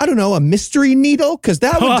 I don't know, a mystery needle? Because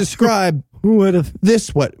that would describe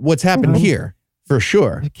what's happened here, for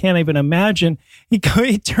sure. I can't even imagine.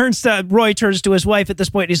 Roy turns to his wife at this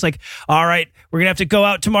point, and he's like, all right, we're going to have to go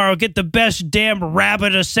out tomorrow, get the best damn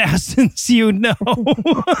rabbit assassins you know.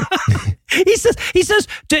 He says,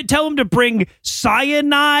 tell him to bring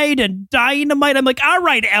cyanide and dynamite. I'm like, all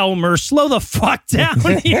right, Elmer, slow the fuck down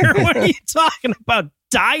here. What are you talking about?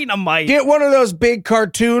 Dynamite. Get one of those big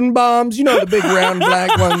cartoon bombs. The big round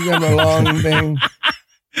black ones and the long thing.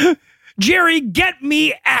 Jerry, get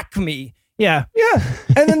me Acme. Yeah. Yeah.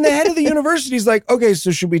 And then the head of the university is like, okay,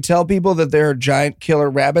 so should we tell people that there are giant killer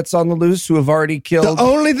rabbits on the loose who have already killed? The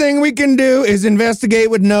only thing we can do is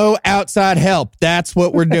investigate with no outside help. That's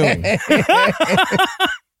what we're doing.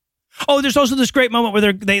 Oh, there's also this great moment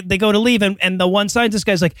where they go to leave, and the one scientist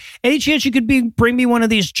guy's like, any chance you could bring me one of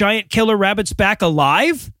these giant killer rabbits back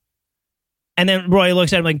alive? And then Roy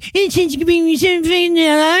looks at him like, any chance you could bring me something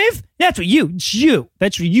alive? That's what you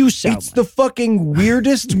sound It's the fucking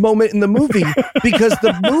weirdest moment in the movie because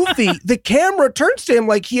the camera turns to him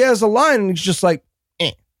like he has a line and he's just like,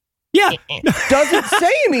 yeah. Doesn't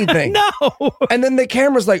say anything. No. And then the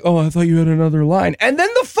camera's like, oh, I thought you had another line. And then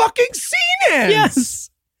the fucking scene ends. Yes.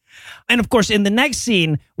 And of course, in the next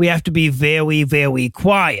scene, we have to be very, very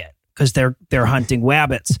quiet because they're hunting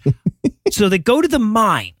rabbits. So they go to the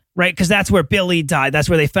mine, right? Because that's where Billy died. That's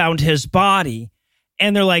where they found his body.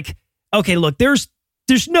 And they're like, okay, look, there's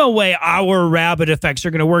no way our rabbit effects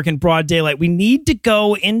are going to work in broad daylight. We need to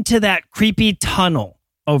go into that creepy tunnel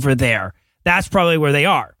over there. That's probably where they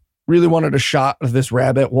are. Really wanted a shot of this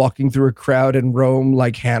rabbit walking through a crowd in Rome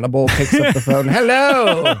like Hannibal picks up the phone.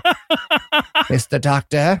 Hello, Mr.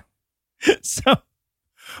 Doctor. So,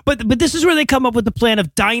 but this is where they come up with the plan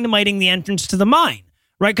of dynamiting the entrance to the mine,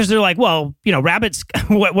 right? Because they're like, well, rabbits,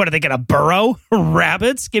 what are they going to burrow?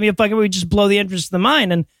 Rabbits? Give me a fucking, we just blow the entrance to the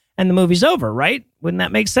mine and the movie's over, right? Wouldn't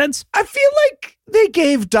that make sense? I feel like they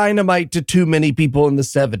gave dynamite to too many people in the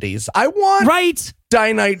 70s. I want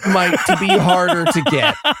dynamite to be harder to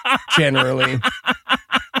get, generally.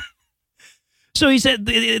 So he said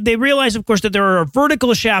they realize, of course, that there are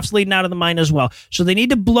vertical shafts leading out of the mine as well. So they need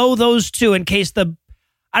to blow those too in case the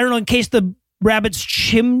rabbits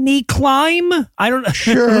chimney climb. I don't know.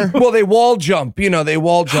 Sure. Well, they wall jump. They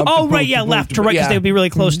wall jump. Oh, right. Yeah, left to right because they would be really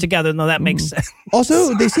close together. No, that makes sense.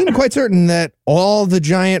 Also, they seem quite certain that all the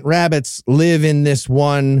giant rabbits live in this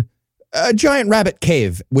one giant rabbit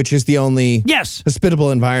cave, which is the only hospitable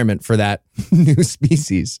environment for that new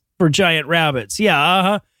species. For giant rabbits. Yeah.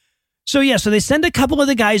 Uh-huh. So they send a couple of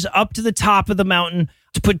the guys up to the top of the mountain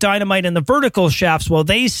to put dynamite in the vertical shafts while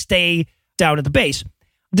they stay down at the base.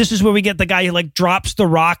 This is where we get the guy who like drops the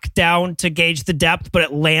rock down to gauge the depth, but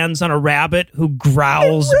it lands on a rabbit who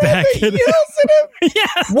growls back at him.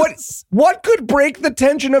 Yes. What could break the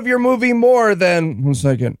tension of your movie more than 1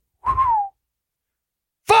 second?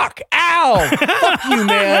 Fuck! Ow! Fuck you,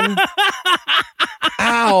 man!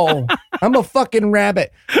 Ow! I'm a fucking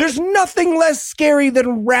rabbit. There's nothing less scary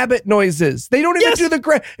than rabbit noises. They don't even do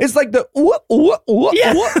the it's like the what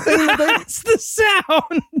thing. That's the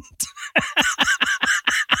sound.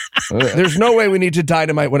 There's no way we need to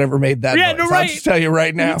dynamite whatever made that noise. Right. I'll just tell you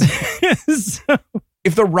right now. So,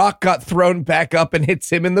 if the rock got thrown back up and hits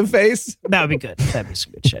him in the face, that would be good. That'd be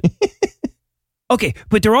some good shit. Okay,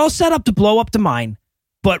 but they're all set up to blow up the mine.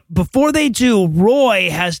 But before they do,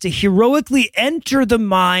 Roy has to heroically enter the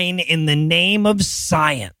mine in the name of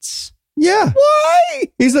science. Yeah. Why?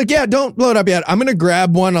 He's like, yeah, don't blow it up yet. I'm going to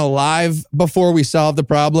grab one alive before we solve the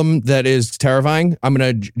problem that is terrifying. I'm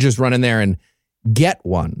going to just run in there and get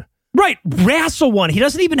one. Right. Wrestle one. He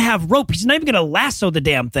doesn't even have rope. He's not even going to lasso the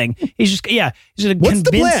damn thing. He's just, he's going to What's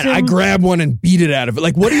the plan? him. I grab one and beat it out of it.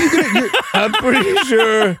 Like, what are you going to I'm pretty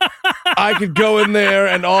sure I could go in there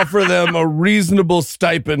and offer them a reasonable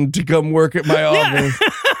stipend to come work at my office.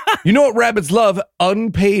 You know what rabbits love?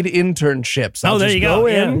 Unpaid internships. I'll there just you go.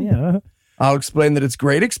 In. Yeah. I'll explain that it's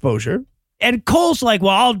great exposure. And Cole's like,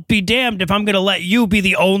 well, I'll be damned if I'm going to let you be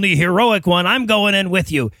the only heroic one. I'm going in with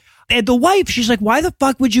you. And the wife, she's like, why the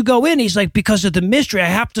fuck would you go in? He's like, because of the mystery. I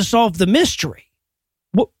have to solve the mystery.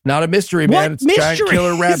 What? Not a mystery, man. It's mystery? Giant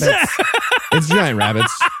killer rabbits. It's giant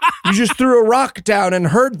rabbits. You just threw a rock down and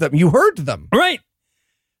heard them. You heard them. Right.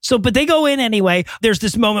 So, but they go in anyway. There's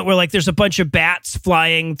this moment where like there's a bunch of bats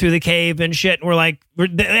flying through the cave and shit. And we're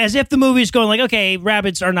as if the movie's going like, okay,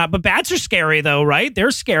 rabbits are not, but bats are scary though, right? They're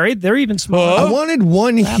scary. They're even smaller. I wanted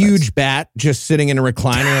one huge bat just sitting in a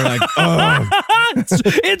recliner like, oh.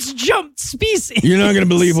 it's jumped species. You're not going to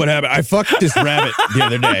believe what happened. I fucked this rabbit the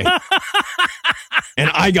other day. And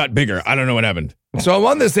I got bigger. I don't know what happened. So I'm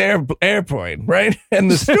on this airplane, right? And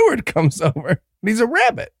the steward comes over. And he's a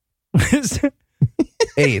rabbit.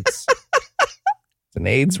 AIDS. It's an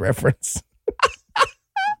AIDS reference.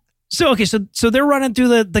 So they're running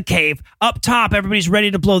through the cave. Up top, everybody's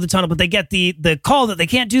ready to blow the tunnel, but they get the call that they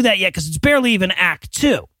can't do that yet because it's barely even Act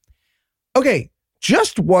 2. Okay,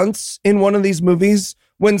 just once in one of these movies,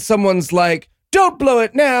 when someone's like, don't blow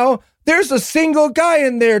it now, there's a single guy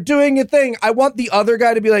in there doing a thing. I want the other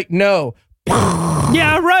guy to be like, no.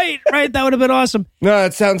 Yeah, right. That would have been awesome. No,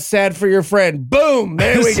 it sounds sad for your friend. Boom,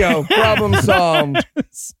 there we go. Problem solved.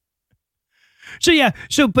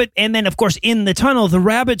 And then of course in the tunnel, the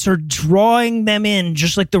rabbits are drawing them in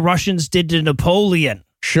just like the Russians did to Napoleon.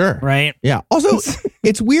 Sure. Right? Yeah. Also,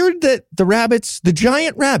 it's weird that the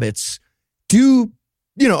giant rabbits do,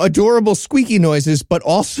 adorable squeaky noises, but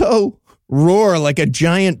also roar like a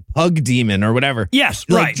giant pug demon or whatever. Yes,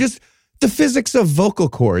 like, right. Just the physics of vocal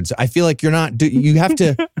cords. I feel like you have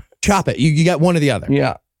to chop it. You got one or the other.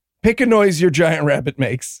 Yeah. Pick a noise your giant rabbit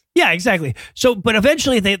makes. Yeah, exactly. So, but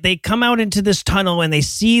eventually they come out into this tunnel and they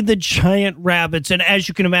see the giant rabbits. And as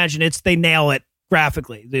you can imagine, they nail it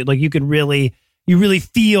graphically. Like you really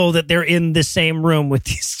feel that they're in the same room with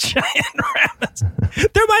these giant rabbits.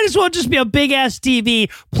 There might as well just be a big ass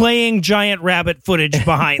TV playing giant rabbit footage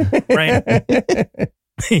behind them, right?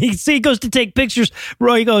 He goes to take pictures.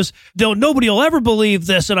 Roy goes, nobody will ever believe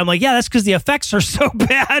this. And I'm like, yeah, that's because the effects are so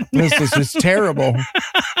bad, man. This is just terrible.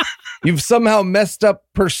 You've somehow messed up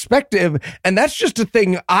perspective. And that's just a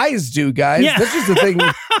thing eyes do, guys. Yeah. That's just a thing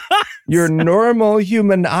your normal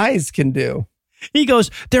human eyes can do. He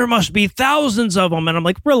goes, there must be thousands of them. And I'm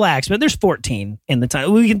like, relax, man. There's 14 in the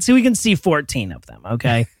time. We can see 14 of them.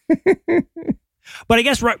 Okay. But I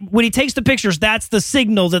guess when he takes the pictures, that's the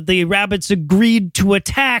signal that the rabbits agreed to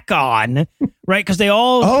attack on, right? Because they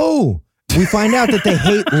all... Oh, we find out that they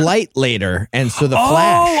hate light later, and so the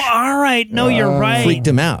flash... Oh, all right. No, you're right. Freaked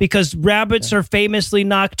him out. Because rabbits are famously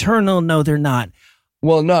nocturnal. No, they're not.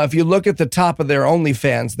 Well, no, if you look at the top of their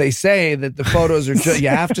OnlyFans, they say that the photos are you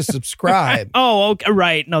have to subscribe. Oh, okay,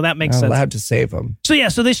 right. No, that makes sense. Allowed to save them.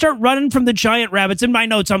 So they start running from the giant rabbits. In my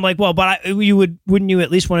notes, I'm like, well, but wouldn't you at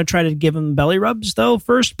least want to try to give them belly rubs though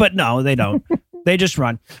first? But no, they don't. They just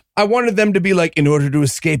run. I wanted them to be like, in order to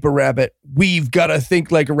escape a rabbit, we've got to think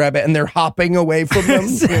like a rabbit, and they're hopping away from them.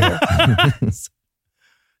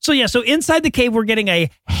 So inside the cave, we're getting a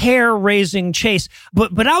hair-raising chase,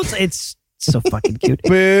 but outside it's so fucking cute.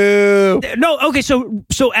 Boo. No, okay, so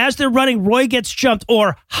as they're running, Roy gets jumped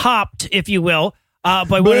or hopped, if you will, by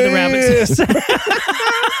one of the rabbits.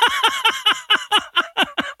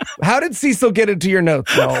 How did Cecil get into your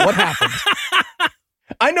notes, Noah? What happened?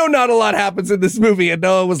 I know not a lot happens in this movie, and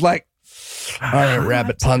Noah was like, All right,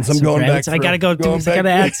 rabbit puns. I'm going back. I got to go. I got to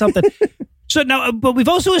add something. So now, but we've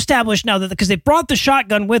also established now that because they brought the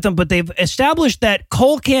shotgun with them, but they've established that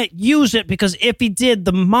Cole can't use it because if he did,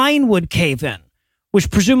 the mine would cave in,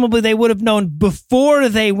 which presumably they would have known before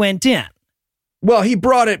they went in. Well, he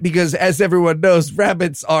brought it because, as everyone knows,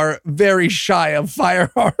 rabbits are very shy of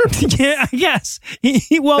firearms. Yeah, yes. That's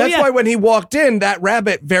why when he walked in, that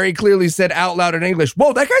rabbit very clearly said out loud in English,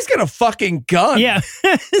 "Whoa, that guy's got a fucking gun." Yeah.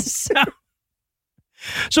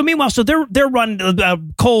 So meanwhile, they're running.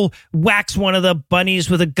 Cole whacks one of the bunnies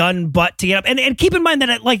with a gun butt to get up, and keep in mind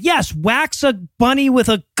that yes, whacks a bunny with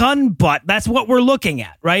a gun butt. That's what we're looking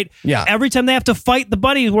at, right? Yeah. Every time they have to fight the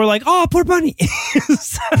bunny, we're like, oh, poor bunny.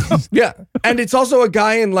 Yeah, and it's also a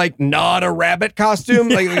guy in not a rabbit costume.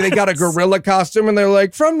 Like they got a gorilla costume, and they're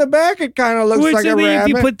like, from the back, it kind of looks like a rabbit. If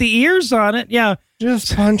you put the ears on it, yeah.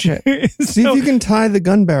 Just punch it. See if you can tie the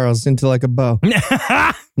gun barrels into like a bow.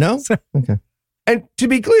 No? Okay. And to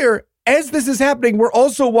be clear, as this is happening, we're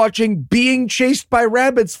also watching being chased by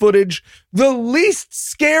rabbits footage, the least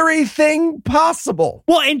scary thing possible.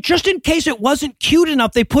 Well, and just in case it wasn't cute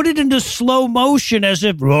enough, they put it into slow motion as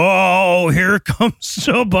if, oh, here comes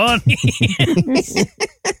the bunny.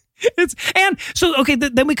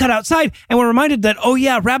 Then we cut outside and we're reminded that, oh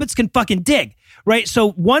yeah, rabbits can fucking dig. Right.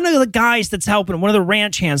 So one of the guys that's helping, one of the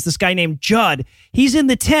ranch hands, this guy named Judd, he's in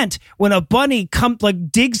the tent when a bunny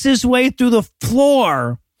digs his way through the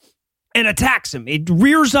floor and attacks him. It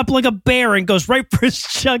rears up like a bear and goes right for his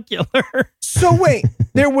jugular. So wait,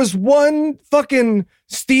 there was one fucking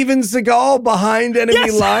Steven Seagal behind enemy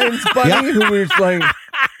lines bunny who was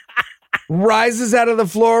rises out of the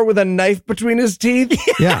floor with a knife between his teeth.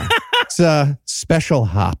 Yeah. It's special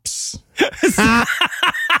hops.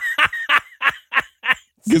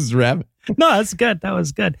 Because rabbit. No, that's good. That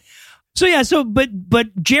was good. So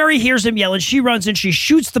but Jerry hears him yell and she runs and she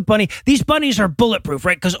shoots the bunny. These bunnies are bulletproof,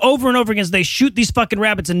 right? Because over and over again, they shoot these fucking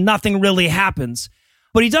rabbits and nothing really happens.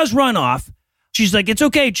 But he does run off. She's like, it's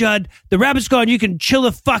okay, Judd. The rabbit's gone. You can chill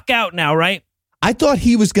the fuck out now, right? I thought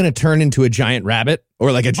he was going to turn into a giant rabbit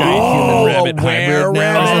or like a giant human rabbit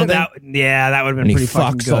hybrid. That would have been pretty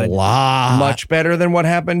fucking good. A lot. Much better than what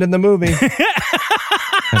happened in the movie.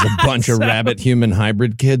 Has a bunch of rabbit human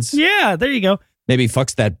hybrid kids. Yeah, there you go. Maybe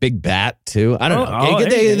fucks that big bat too. I don't know.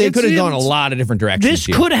 They could have gone a lot of different directions.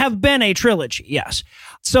 This could have been a trilogy, yes.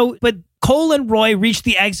 So, but Cole and Roy reach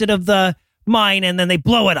the exit of the mine and then they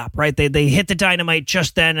blow it up, right? They hit the dynamite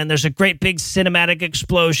just then and there's a great big cinematic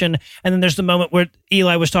explosion. And then there's the moment where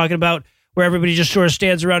Eli was talking about where everybody just sort of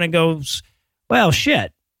stands around and goes, well,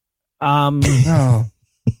 shit.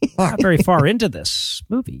 Not very far into this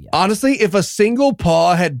movie yet. Honestly, if a single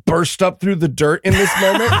paw had burst up through the dirt in this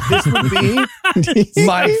moment, this would be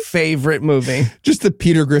my favorite movie. Just the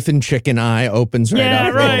Peter Griffin chicken eye opens right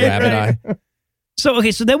up, right, rabbit eye. So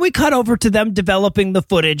then we cut over to them developing the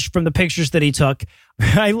footage from the pictures that he took.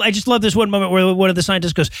 I just love this one moment where one of the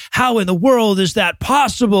scientists goes, how in the world is that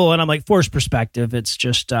possible? And I'm like, forced perspective. It's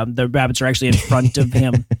just the rabbits are actually in front of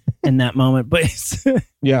him in that moment. But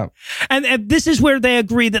yeah. And this is where they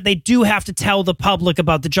agree that they do have to tell the public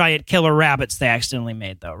about the giant killer rabbits they accidentally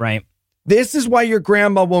made, though, right? This is why your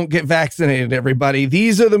grandma won't get vaccinated, everybody.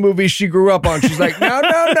 These are the movies she grew up on. She's like, no.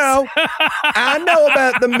 I know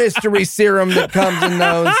about the mystery serum that comes in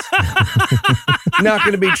those. Not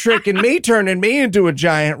going to be tricking me, turning me into a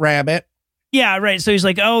giant rabbit. Yeah, right. So he's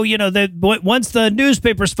like, oh, once the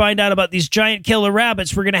newspapers find out about these giant killer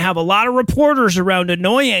rabbits, we're going to have a lot of reporters around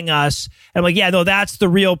annoying us. And I'm like, yeah, no, that's the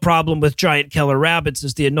real problem with giant killer rabbits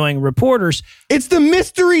is the annoying reporters. It's the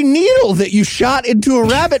mystery needle that you shot into a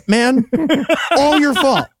rabbit, man. All your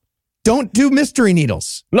fault. Don't do mystery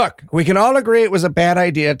needles. Look, we can all agree it was a bad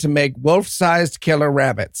idea to make wolf-sized killer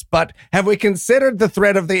rabbits, but have we considered the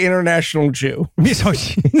threat of the international Jew?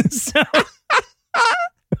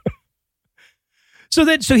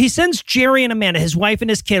 So he sends Jerry and Amanda, his wife and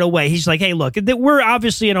his kid, away. He's like, hey, look, we're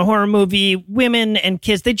obviously in a horror movie. Women and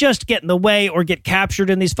kids, they just get in the way or get captured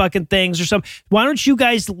in these fucking things or something. Why don't you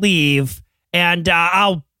guys leave and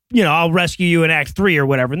I'll rescue you in Act 3 or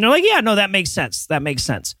whatever. And they're like, yeah, no, that makes sense. That makes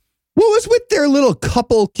sense. What was with their little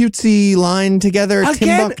couple cutesy line together?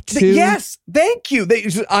 Again, Timbuktu? Yes, thank you.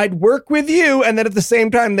 I'd work with you, and then at the same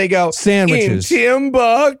time they go sandwiches. In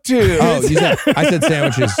Timbuktu. Oh, I said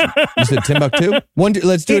sandwiches. You said Timbuktu.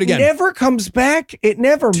 Let's do it again. It never comes back. It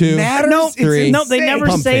never matters. No, three. No, they never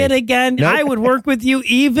Pump say fake. it again. Nope. I would work with you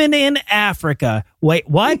even in Africa. Wait,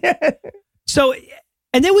 what? So,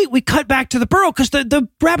 and then we cut back to the burrow because the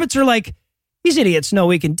rabbits are like, these idiots know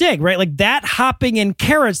we can dig, right? Like that hopping in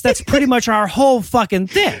carrots, that's pretty much our whole fucking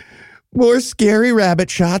thing. More scary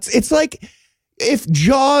rabbit shots. It's like if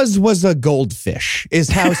Jaws was a goldfish, is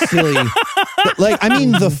how silly. Like, I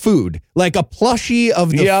mean, the food, like a plushie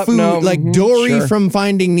of the food, like Dory from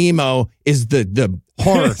Finding Nemo is the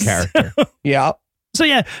horror character. Yeah.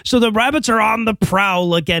 So the rabbits are on the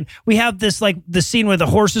prowl again. We have this, like, the scene where the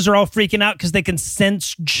horses are all freaking out because they can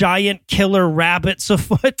sense giant killer rabbits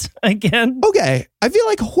afoot again. Okay. I feel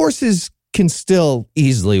like horses can still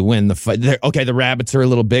easily win the fight. Okay, the rabbits are a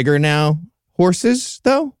little bigger now. Horses,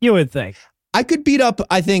 though? You would think. I could beat up,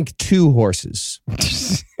 I think, 2 horses.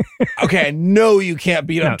 Okay, no, you can't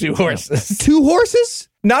beat up 2 horses. 2 horses?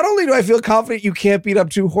 Not only do I feel confident you can't beat up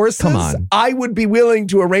 2 horses, come on. I would be willing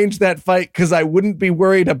to arrange that fight because I wouldn't be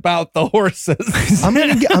worried about the horses. I'm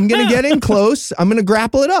gonna get in close. I'm gonna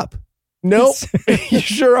grapple it up. Nope, you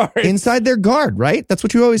sure are. Inside their guard, right? That's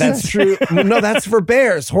what you always say. That's true. No, that's for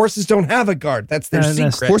bears. Horses don't have a guard. That's their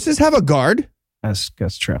secret. Horses have a guard. That's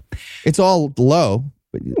true. It's all low,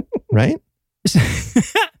 but right?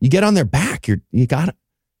 You get on their back. You got it.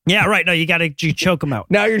 Yeah, right. No, you choke them out.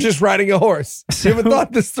 Now you're just riding a horse. You haven't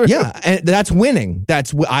thought this through. Yeah, and that's winning.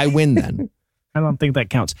 I win then. I don't think that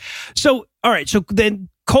counts. So, all right. So then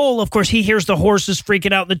Cole, of course, he hears the horses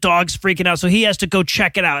freaking out, the dogs freaking out. So he has to go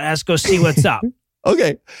check it out. Has to go see what's up.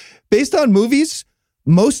 Okay. Based on movies,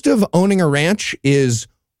 most of owning a ranch is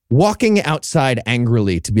walking outside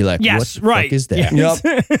angrily to be like, yes, what the fuck is that? Yes.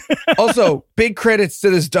 Yep. Also, big credits to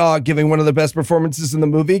this dog giving one of the best performances in the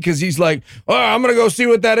movie because he's like, oh, I'm going to go see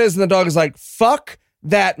what that is. And the dog is like, fuck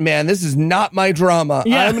that, man. This is not my drama.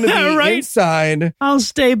 Yeah, I'm going to be inside. I'll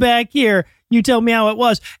stay back here. You tell me how it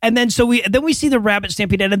was. And then we see the rabbit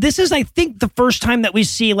stampede. And this is, I think, the first time that we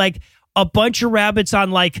see like a bunch of rabbits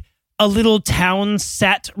on like a little town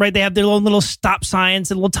set, right? They have their own little stop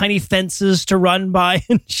signs and little tiny fences to run by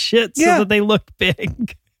and shit so that they look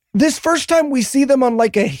big. This first time we see them on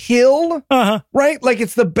like a hill, right? Like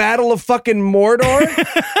it's the Battle of fucking Mordor.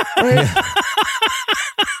 Right?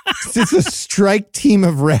 It's a strike team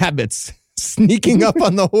of rabbits sneaking up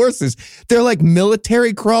on the horses. They're like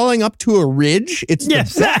military crawling up to a ridge. It's the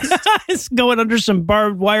best. It's going under some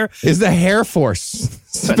barbed wire. It's the Hair Force.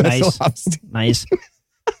 Nice.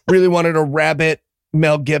 Really wanted a rabbit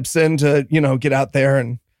Mel Gibson to, get out there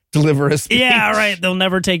and deliver a speech. Yeah, right. They'll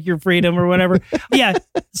never take your freedom or whatever. Yeah.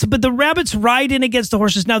 But the rabbits ride in against the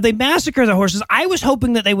horses. Now, they massacre the horses. I was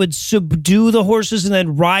hoping that they would subdue the horses and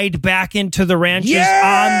then ride back into the ranches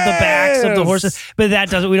on the backs of the horses. But that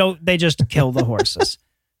doesn't, they just kill the horses.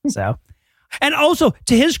 So, and also,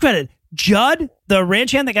 to his credit, Judd, the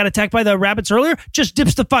ranch hand that got attacked by the rabbits earlier, just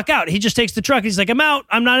dips the fuck out. He just takes the truck. He's like, I'm out.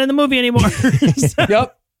 I'm not in the movie anymore.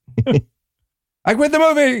 Yep. I quit the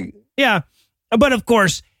movie. Yeah. But of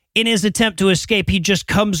course, in his attempt to escape, he just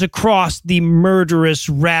comes across the murderous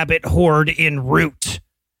rabbit horde en route.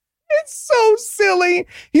 It's so silly.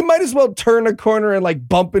 He might as well turn a corner and like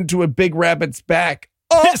bump into a big rabbit's back.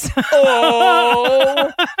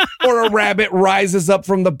 Oh. Or a rabbit rises up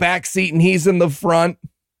from the back seat and he's in the front.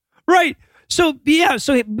 Right. So, yeah.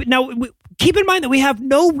 So now keep in mind that we have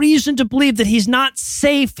no reason to believe that he's not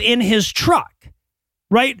safe in his truck.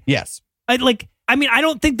 Right? Yes. I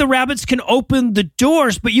don't think the rabbits can open the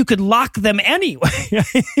doors, but you could lock them anyway.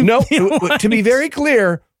 No, to be very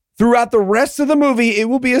clear, throughout the rest of the movie, it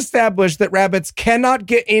will be established that rabbits cannot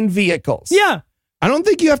get in vehicles. Yeah. I don't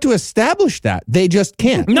think you have to establish that. They just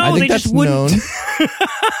can't. No, I think they that's just wouldn't. known.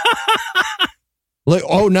 Like,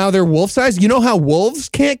 oh, now they're wolf size? You know how wolves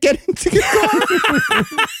can't get into your car?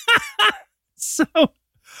 So,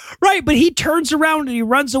 right, but he turns around and he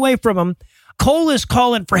runs away from him. Cole is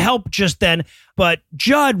calling for help just then, but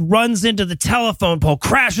Judd runs into the telephone pole,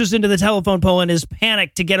 crashes into the telephone pole, and is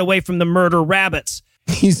panicked to get away from the murder rabbits.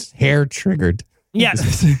 He's hair triggered.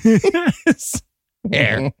 Yes.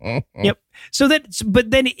 Hair. Yep.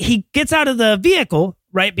 But then he gets out of the vehicle,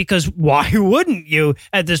 right? Because why wouldn't you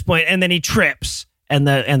at this point? And then he trips, and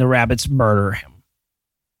the rabbits murder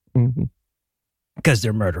him because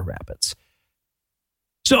they're murder rabbits.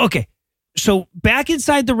 So okay. So back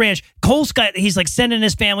inside the ranch, he's like sending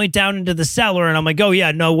his family down into the cellar, and I'm like, oh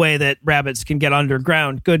yeah, no way that rabbits can get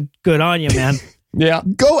underground. Good on you, man. Yeah.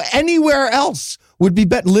 Go anywhere else would be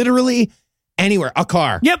better. Literally anywhere. A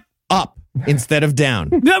car. Yep. Up instead of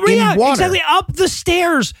down. Yeah, water. exactly. Up the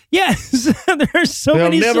stairs. Yes. There's so They'll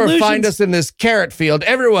many never solutions. find us in this carrot field.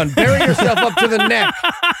 Everyone, bury yourself up to the neck.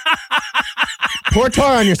 Pour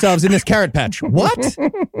tar on yourselves in this carrot patch. What?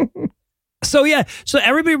 So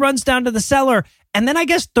everybody runs down to the cellar, and then I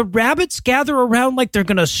guess the rabbits gather around like they're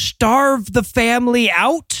going to starve the family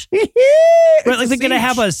out. Right? Like they're going to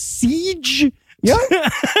have a siege. Yep.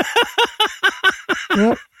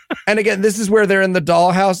 Yep. And again, this is where they're in the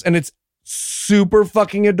dollhouse, and it's super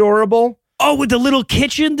fucking adorable. Oh, with the little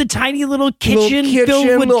kitchen, the tiny little kitchen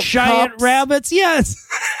filled with giant cups. Rabbits. Yes.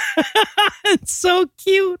 It's so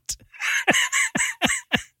cute.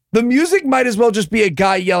 The music might as well just be a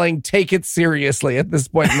guy yelling, "Take it seriously" at this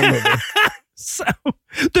point in the movie. So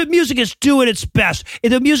the music is doing its best.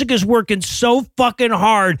 The music is working so fucking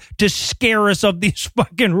hard to scare us of these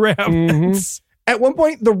fucking rabbits. Mm-hmm. At one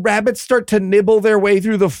point, the rabbits start to nibble their way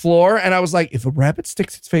through the floor. And I was like, if a rabbit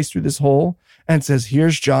sticks its face through this hole and says,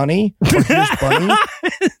 "Here's Johnny," or "Here's Bunny,"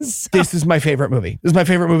 this is my favorite movie. This is my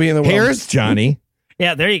favorite movie in the world. Here's Johnny.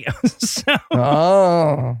 Yeah, there you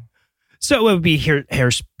go. So it would be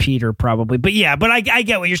here's Peter probably. But yeah, but I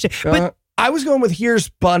get what you're saying. But I was going with "Here's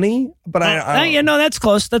Bunny," but yeah, no, that's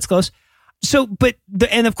close. That's close. So,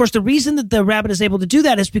 and of course, the reason that the rabbit is able to do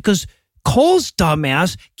that is because Cole's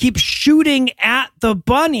dumbass keeps shooting at the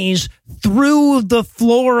bunnies through the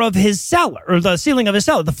floor of his cellar, or the ceiling of his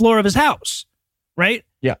cellar, the floor of his house, right?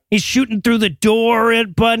 Yeah. He's shooting through the door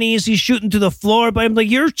at bunnies. He's shooting through the floor, but I'm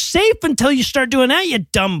like, you're safe until you start doing that, you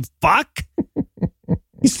dumb fuck.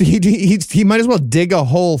 He might as well dig a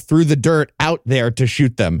hole through the dirt out there to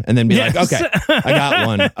shoot them and then be like, okay, I got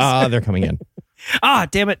one. They're coming in.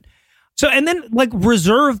 Damn it. So, and then like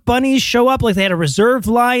reserve bunnies show up, like they had a reserve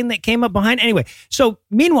line that came up behind. Anyway, so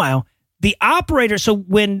meanwhile, the operator, so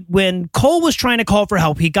when Cole was trying to call for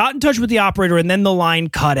help, he got in touch with the operator and then the line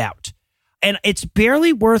cut out. And it's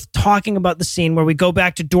barely worth talking about the scene where we go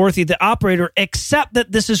back to Dorothy, the operator, except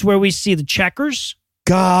that this is where we see the checkers.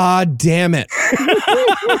 God damn it.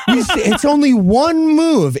 It's only one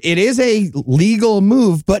move. It is a legal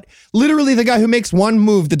move, but literally the guy who makes one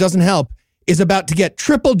move that doesn't help is about to get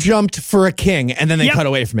triple jumped for a king, and then they cut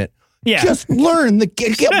away from it. Yeah. Just learn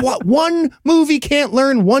what one movie can't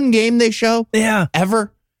learn, one game they show. Yeah.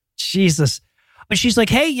 Ever. Jesus. But she's like,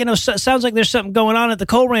 hey, sounds like there's something going on at the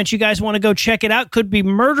Cole Ranch. You guys want to go check it out? Could be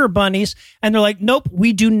murder bunnies. And they're like, nope,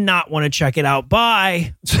 we do not want to check it out.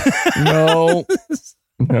 Bye. No.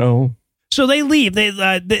 So they leave.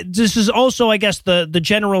 This is also, I guess, the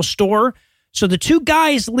general store. So the two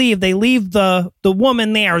guys leave. They leave the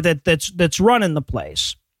woman there that's running the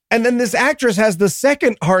place. And then this actress has the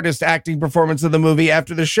second hardest acting performance of the movie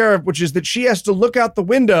after the sheriff, which is that she has to look out the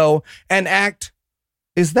window and act,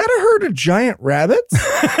 is that a herd of giant rabbits?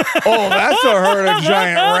 Oh, that's a herd of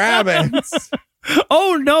giant rabbits.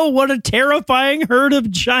 Oh, no, what a terrifying herd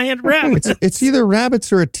of giant rabbits. It's either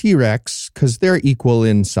rabbits or a T-Rex because they're equal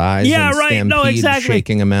in size. Yeah, and right. No, exactly.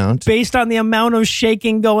 Shaking amount. Based on the amount of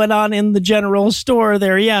shaking going on in the general store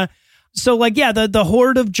there, yeah. So, like, yeah, the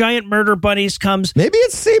horde of giant murder bunnies comes. Maybe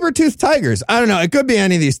it's saber-toothed tigers. I don't know. It could be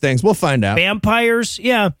any of these things. We'll find out. Vampires,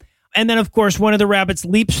 yeah. And then, of course, one of the rabbits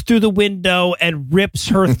leaps through the window and rips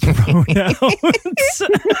her throat out.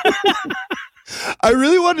 I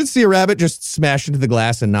really wanted to see a rabbit just smash into the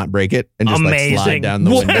glass and not break it and just like slide down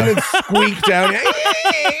the window. And then squeak down.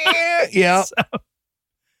 Yeah.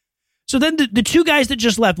 So then the two guys that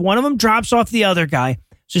just left, one of them drops off the other guy.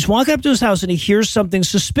 So he's walking up to his house and he hears something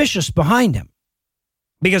suspicious behind him.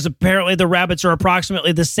 Because apparently the rabbits are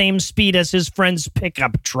approximately the same speed as his friend's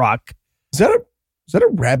pickup truck. Is that a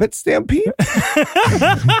rabbit stampede?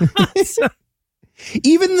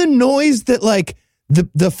 Even the noise that like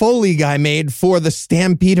the Foley guy made for the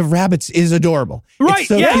stampede of rabbits is adorable. Right. It's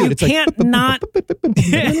so yeah. cute. You it's can't like, not.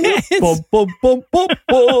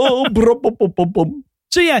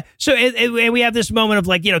 So yeah, so we have this moment of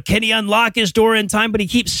like, can he unlock his door in time? But he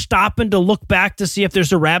keeps stopping to look back to see if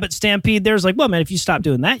there's a rabbit stampede. There's like, well, man, if you stop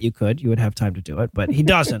doing that, you would have time to do it, but he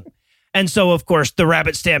doesn't. And so, of course, the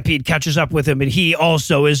rabbit stampede catches up with him, and he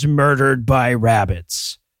also is murdered by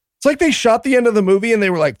rabbits. It's like they shot the end of the movie, and they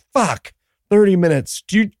were like, fuck, 30 minutes.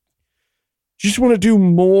 Do you just want to do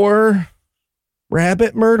more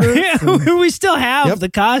rabbit murder? Yeah, we still have the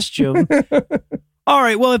costume. All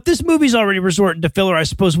right, well, if this movie's already resorting to filler, I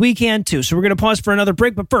suppose we can too. So we're going to pause for another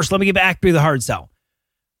break. But first, let me give Act 3 the hard sell.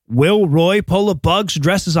 Will Roy pull a bugs,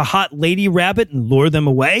 dress as a hot lady rabbit, and lure them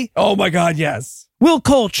away? Oh, my God, yes. Will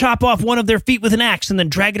Cole chop off one of their feet with an axe and then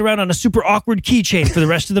drag it around on a super awkward keychain for the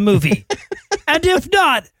rest of the movie? And if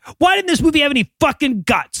not, why didn't this movie have any fucking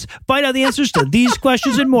guts? Find out the answers to these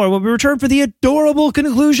questions and more when we return for the adorable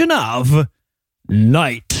conclusion of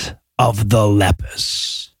Night of the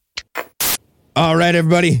Lepus. All right,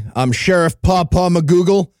 everybody. I'm Sheriff Pawpaw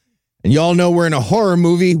McGoogle, and y'all know we're in a horror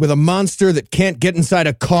movie with a monster that can't get inside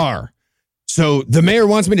a car. So the mayor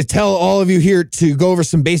wants me to tell all of you here to go over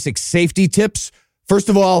some basic safety tips. First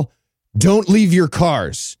of all, don't leave your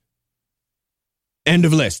cars. End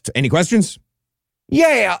of list. Any questions?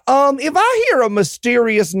 Yeah, if I hear a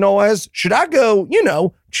mysterious noise, should I go,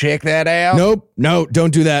 check that out? Nope, no,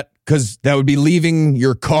 don't do that, because that would be leaving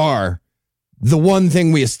your car. the one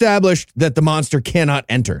thing we established that the monster cannot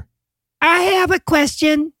enter. I have a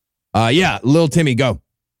question. Yeah, little Timmy, go.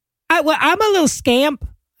 I'm a little scamp,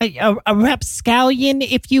 a rapscallion,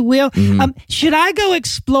 if you will. Should I go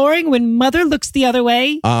exploring when Mother looks the other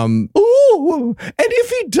way? Oh, and if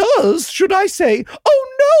he does, should I say,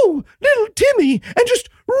 oh no, little Timmy, and just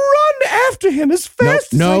run after him as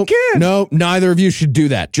fast as I can? No, neither of you should do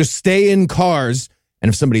that. Just stay in cars, and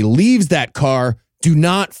if somebody leaves that car, do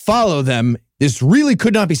not follow them. This really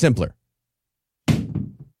could not be simpler.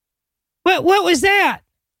 What was that?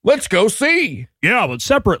 Let's go see. Yeah, but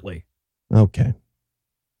separately. Okay.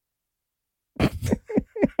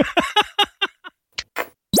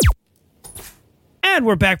 And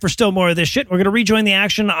we're back for still more of this shit. We're going to rejoin the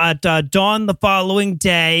action at dawn the following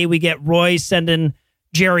day. We get Roy sending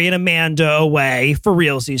Jerry and Amanda away for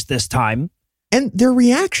realsies this time. And their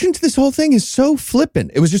reaction to this whole thing is so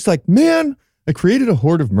flippant. It was just like, man, I created a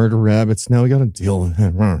horde of murder rabbits. Now we got to deal with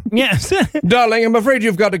it. Yes. Darling, I'm afraid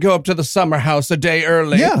you've got to go up to the summer house a day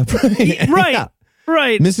early. Yeah. Right. Yeah.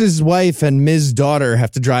 Right. Mrs. Wife and Ms. Daughter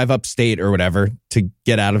have to drive upstate or whatever to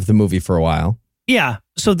get out of the movie for a while. Yeah.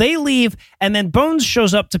 So they leave, and then Bones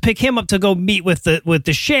shows up to pick him up to go meet with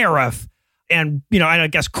the sheriff and, I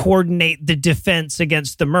guess coordinate the defense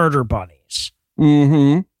against the murder bunnies.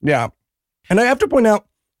 Mm-hmm. Yeah. And I have to point out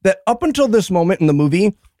that up until this moment in the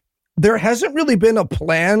movie, there hasn't really been a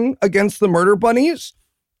plan against the murder bunnies.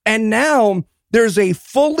 And now there's a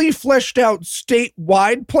fully fleshed out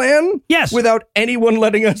statewide plan. Yes. Without anyone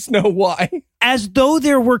letting us know why. As though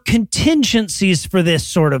there were contingencies for this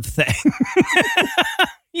sort of thing.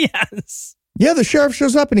 Yes. Yeah, the sheriff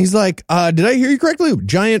shows up and he's like, did I hear you correctly?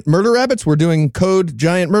 Giant murder rabbits? We're doing code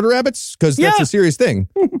giant murder rabbits? Because that's a serious thing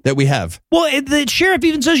that we have. Well, the sheriff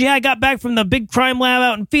even says, I got back from the big crime lab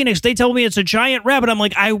out in Phoenix. They told me it's a giant rabbit. I'm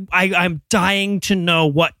like, I'm dying to know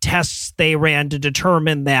what tests they ran to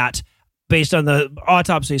determine that based on the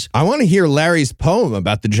autopsies. I want to hear Larry's poem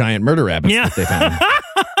about the giant murder rabbits that they found.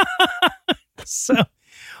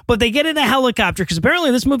 But they get in a helicopter, because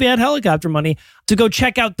apparently this movie had helicopter money, to go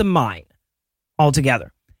check out the mine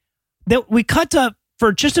altogether. We cut to,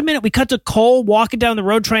 for just a minute, we cut to Cole walking down the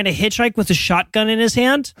road trying to hitchhike with a shotgun in his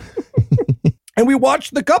hand. And we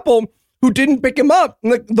watched the couple who didn't pick him up.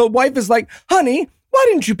 And the wife is like, honey, why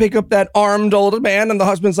didn't you pick up that armed old man? And the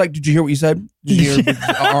husband's like, did you hear what you said? Did you hear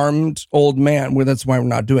armed old man? Well, that's why we're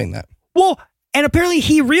not doing that. Well, and apparently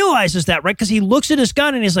he realizes that, right? Because he looks at his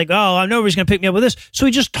gun and he's like, oh, I know nobody's going to pick me up with this. So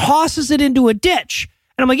he just tosses it into a ditch.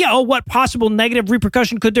 And I'm like, yeah, what possible negative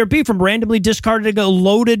repercussion could there be from randomly discarding a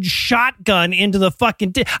loaded shotgun into the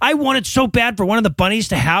fucking ditch? I wanted so bad for one of the bunnies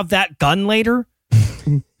to have that gun later.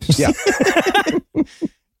 Yeah.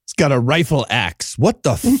 It's got a rifle axe. What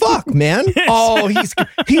the fuck, man? Oh,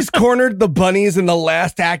 he's cornered the bunnies in the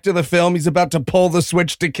last act of the film. He's about to pull the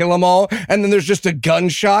switch to kill them all. And then there's just a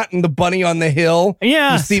gunshot and the bunny on the hill.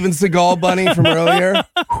 Yeah. The Steven Seagal bunny from earlier.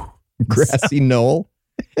 Grassy knoll.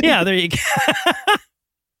 Yeah, there you go.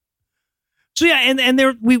 So yeah,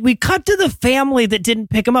 and we cut to the family that didn't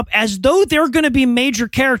pick them up as though they're going to be major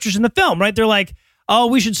characters in the film, right? They're like, oh,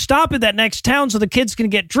 we should stop at that next town so the kids can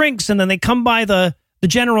get drinks. And then they come by the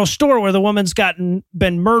general store where the woman's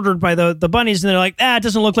been murdered by the bunnies. And they're like, it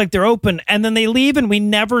doesn't look like they're open. And then they leave and we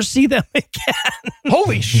never see them again.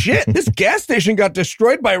 Holy shit. This gas station got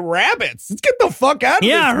destroyed by rabbits. Let's get the fuck out of this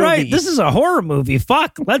movie. Yeah, right. This is a horror movie.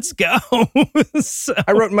 Fuck, let's go. So,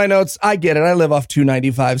 I wrote in my notes, I get it. I live off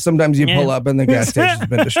 295. Sometimes you pull up and the gas station's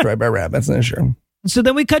been destroyed by rabbits. And sure. So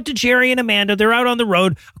then we cut to Jerry and Amanda. They're out on the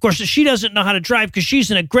road. Of course, she doesn't know how to drive because she's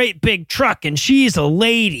in a great big truck and she's a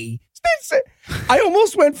lady. I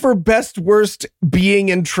almost went for best worst being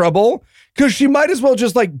in trouble because she might as well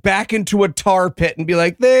just like back into a tar pit and be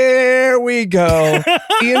like, there we go.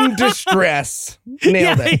 In distress.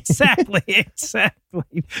 Nailed it. Exactly.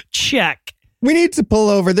 Check. We need to pull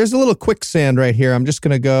over. There's a little quicksand right here. I'm just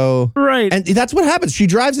going to go. Right. And that's what happens. She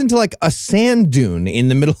drives into like a sand dune in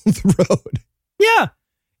the middle of the road. Yeah.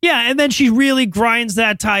 Yeah. And then she really grinds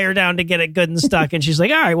that tire down to get it good and stuck. And she's like,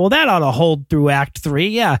 all right, well, that ought to hold through Act 3.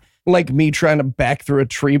 Yeah. Like me trying to back through a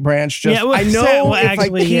tree branch. Just, yeah, well, I know well, if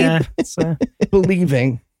actually, I keep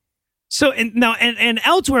believing. So and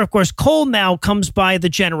elsewhere, of course, Cole now comes by the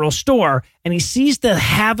general store and he sees the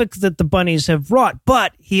havoc that the bunnies have wrought.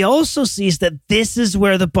 But he also sees that this is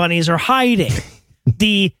where the bunnies are hiding.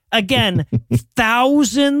 Again,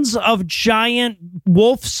 thousands of giant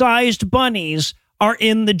wolf-sized bunnies are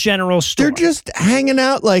in the general store. They're just hanging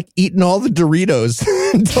out, like eating all the Doritos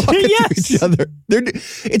and talking to each other.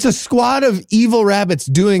 It's a squad of evil rabbits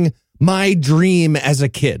doing my dream as a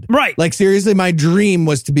kid. Right. Like, seriously, my dream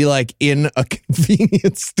was to be like in a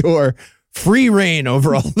convenience store free reign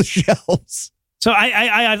over all the shelves. So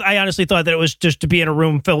I honestly thought that it was just to be in a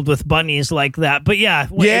room filled with bunnies like that. But yeah.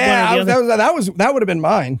 That would have been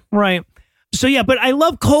mine. Right. So yeah, but I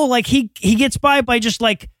love Cole. Like he gets by just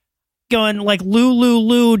like going like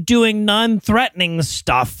Lou doing non-threatening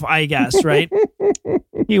stuff, I guess, right?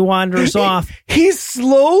 He wanders off. He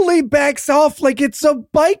slowly backs off like it's a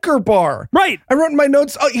biker bar. Right. I wrote in my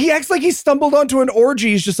notes, he acts like he stumbled onto an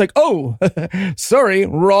orgy. He's just like, oh, sorry,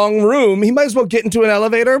 wrong room. He might as well get into an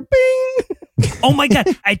elevator. Bing. Oh my God.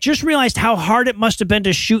 I just realized how hard it must have been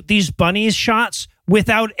to shoot these bunnies shots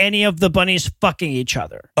without any of the bunnies fucking each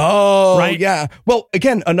other. Oh, right? Yeah. Well,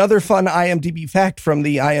 again, another fun IMDb fact from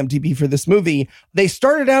the IMDb for this movie. They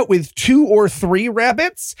started out with 2 or 3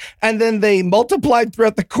 rabbits, and then they multiplied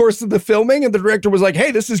throughout the course of the filming, and the director was like,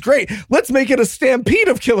 hey, this is great. Let's make it a stampede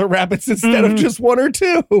of killer rabbits instead of just 1 or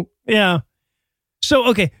 2. Yeah.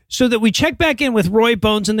 So that we check back in with Roy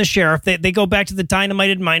Bones and the sheriff. They go back to the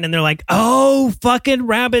dynamited mine and they're like, oh, fucking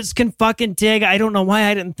rabbits can fucking dig. I don't know why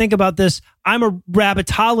I didn't think about this. I'm a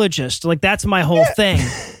rabbitologist. Like, that's my whole thing.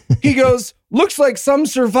 He goes, looks like some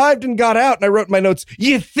survived and got out. And I wrote in my notes,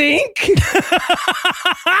 you think?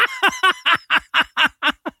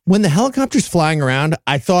 When the helicopter's flying around,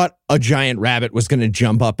 I thought a giant rabbit was going to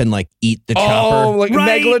jump up and like eat the chopper. Oh, like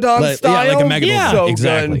Megalodon style? Yeah, like a Megalodon. Yeah. So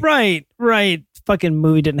exactly. Good. Right. Fucking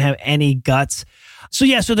movie didn't have any guts. So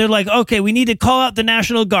they're like, okay, we need to call out the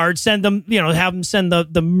National Guard, send them, have them send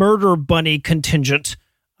the murder bunny contingent,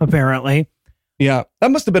 apparently. Yeah, that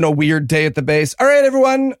must have been a weird day at the base. All right,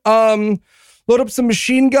 everyone, load up some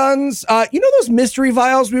machine guns. Those mystery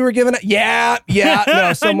vials we were given? Yeah.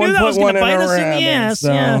 No, someone put one in a rabbit.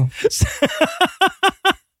 Yeah.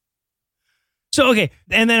 So, okay.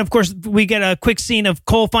 And then, of course, we get a quick scene of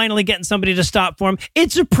Cole finally getting somebody to stop for him.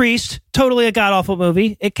 It's a priest. Totally a god-awful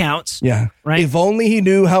movie. It counts. Yeah. Right? If only he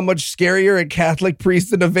knew how much scarier a Catholic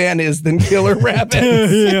priest in a van is than killer rabbits.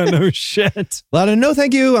 Yeah, no shit. A lot of, no,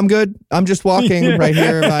 thank you. I'm good. I'm just walking right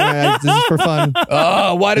here. This is for fun.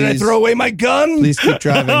 Oh, why did I throw away my gun? Please keep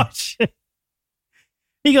driving. Oh, shit.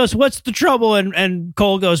 He goes, what's the trouble? And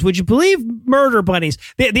Cole goes, would you believe murder bunnies?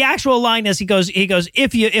 The actual line is he goes,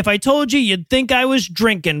 if I told you, you'd think I was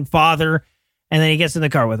drinking, father. And then he gets in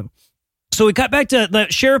the car with him. So we cut back to the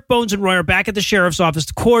Sheriff Bones and Roy are back at the sheriff's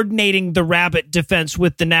office coordinating the rabbit defense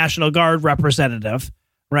with the National Guard representative,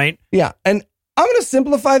 right? Yeah. And I'm going to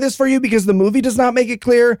simplify this for you because the movie does not make it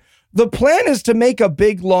clear. The plan is to make a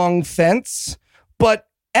big, long fence, but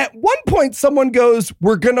at one point, someone goes,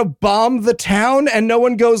 we're going to bomb the town. And no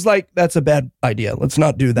one goes like, that's a bad idea. Let's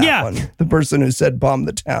not do that one. The person who said bomb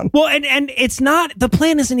the town. Well, and it's not, the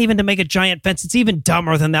plan isn't even to make a giant fence. It's even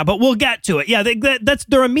dumber than that, but we'll get to it. Yeah, that's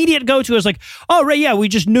their immediate go-to is like, oh, right, yeah, we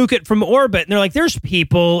just nuke it from orbit. And they're like, there's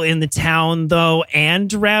people in the town, though,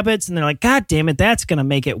 and rabbits. And they're like, God damn it, that's going to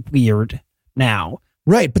make it weird now.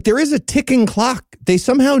 Right, but there is a ticking clock. They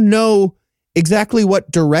somehow know exactly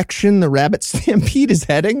what direction the rabbit stampede is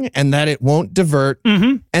heading and that it won't divert.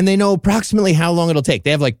 Mm-hmm. And they know approximately how long it'll take.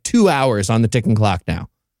 They have like 2 hours on the ticking clock now.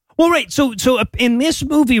 Well, right. So in this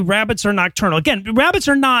movie, rabbits are nocturnal. Again, rabbits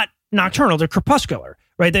are not nocturnal. They're crepuscular,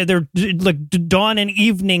 right? They're like dawn and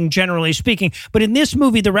evening, generally speaking. But in this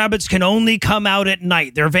movie, the rabbits can only come out at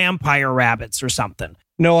night. They're vampire rabbits or something.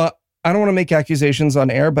 Noah, I don't want to make accusations on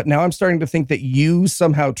air, but now I'm starting to think that you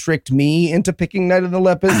somehow tricked me into picking Night of the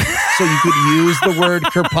Lepus so you could use the word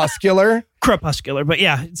crepuscular. Crepuscular, but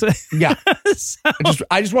yeah. Yeah.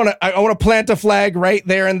 I want to plant a flag right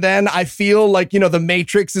there and then. I feel like, the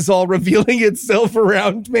Matrix is all revealing itself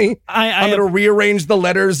around me. I'm going to rearrange the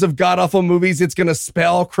letters of god-awful movies. It's going to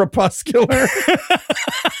spell crepuscular.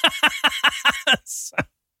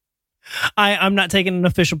 I'm not taking an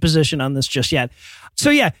official position on this just yet. So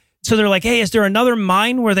yeah. So they're like, hey, is there another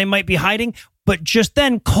mine where they might be hiding? But just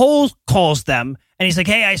then Cole calls them and he's like,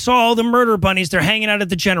 hey, I saw all the murder bunnies. They're hanging out at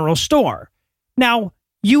the general store. Now,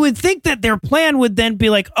 you would think that their plan would then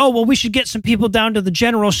be like, oh, well, we should get some people down to the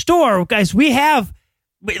general store. Guys, we have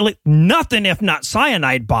like nothing if not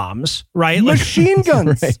cyanide bombs, right? Machine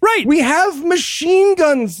guns. Right. We have machine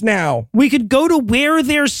guns now. We could go to where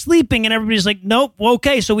they're sleeping and everybody's like, nope.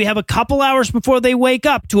 Okay, so we have a couple hours before they wake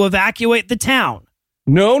up to evacuate the town.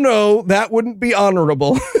 No, that wouldn't be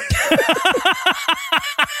honorable.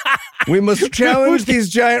 We must challenge these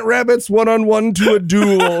giant rabbits one-on-one to a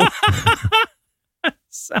duel.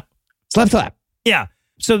 Slap. Yeah.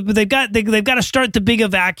 So they've got to start the big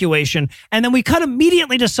evacuation. And then we cut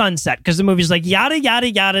immediately to sunset because the movie's like, yada, yada,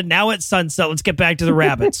 yada. Now it's sunset. Let's get back to the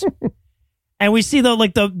rabbits. And we see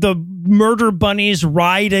the murder bunnies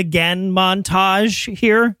ride again montage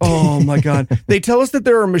here. Oh my God. They tell us that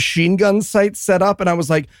there are machine gun sites set up. And I was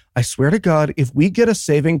like, I swear to God, if we get a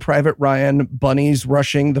Saving Private Ryan bunnies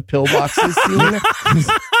rushing the pillboxes scene.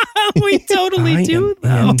 We totally do,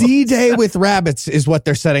 though. D-Day with rabbits is what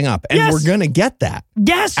they're setting up. And we're going to get that.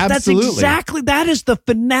 Yes, absolutely. That is the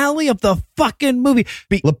finale of the fucking movie.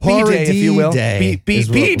 B-Day, if you will. B-Day.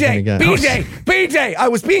 B-Day. I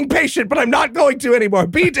was being patient, but I'm not going to anymore.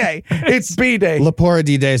 B-Day. It's B-Day. Lepora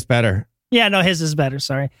D-Day is better. Yeah, no, his is better.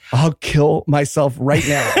 Sorry. I'll kill myself right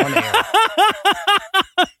now on air.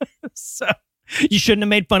 So, you shouldn't have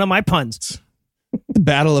made fun of my puns. The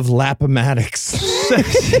Battle of Lapomatics.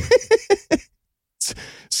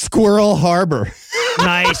 Squirrel Harbor.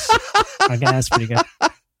 Nice. Okay, that's pretty good.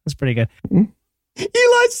 That's pretty good.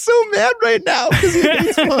 Eli's so mad right now because he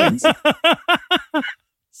hates puns.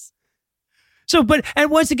 So,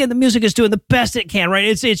 and once again, the music is doing the best it can, right?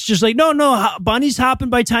 It's just like, no, bunnies hopping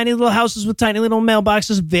by tiny little houses with tiny little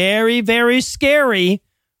mailboxes. Very, very scary,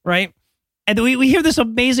 right? And we hear this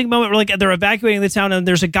amazing moment where like they're evacuating the town and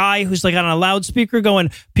there's a guy who's like on a loudspeaker going,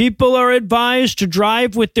 people are advised to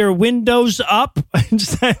drive with their windows up.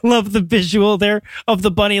 I love the visual there of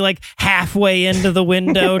the bunny like halfway into the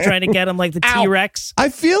window trying to get him like the T-Rex. I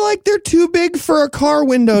feel like they're too big for a car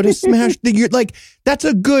window to smash. That's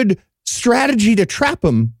a good strategy to trap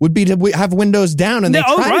them would be to have windows down and they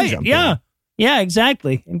try to jump in. Yeah,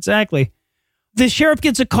 exactly. The sheriff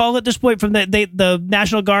gets a call at this point from the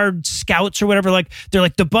National Guard scouts or whatever. Like they're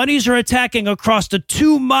like, the bunnies are attacking across the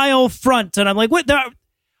 2-mile front. And I'm like, what?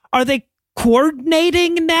 Are they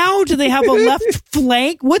coordinating now? Do they have a left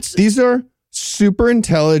flank? These are super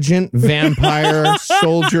intelligent vampire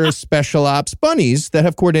soldier special ops bunnies that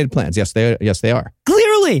have coordinated plans. Yes, they are.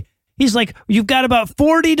 Clearly. He's like, you've got about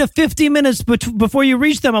 40 to 50 minutes before you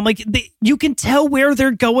reach them. I'm like, you can tell where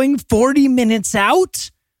they're going 40 minutes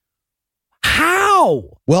out?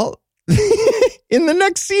 How? Well, in the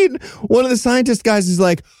next scene, one of the scientist guys is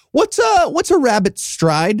like, what's a rabbit's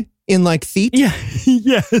stride in like feet? Yeah.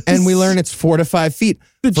 Yes. And we learn it's 4 to 5 feet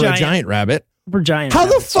for a giant rabbit. For giant How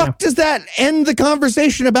rabbits, the fuck does that end the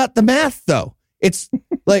conversation about the math, though? It's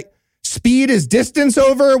like speed is distance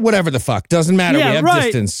over whatever the fuck. Doesn't matter. Yeah, we have right.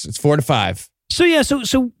 distance. It's 4 to 5.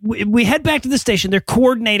 So we head back to the station. They're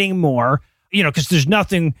coordinating more, because there's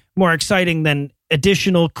nothing more exciting than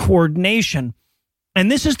additional coordination.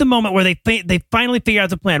 And this is the moment where they finally figure out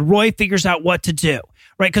the plan. Roy figures out what to do,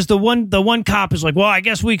 right? Because the one cop is like, well, I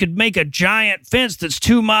guess we could make a giant fence that's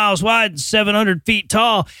 2 miles wide and 700 feet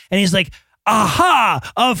tall. And he's like,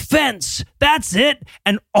 aha, a fence. That's it.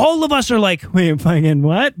 And all of us are like, wait, fucking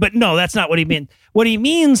what? But no, that's not what he meant. What he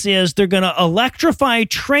means is they're going to electrify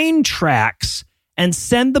train tracks and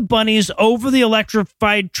send the bunnies over the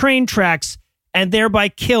electrified train tracks and thereby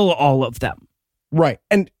kill all of them. Right.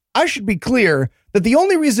 And I should be clear that the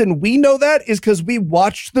only reason we know that is because we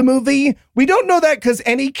watched the movie. We don't know that because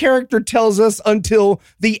any character tells us until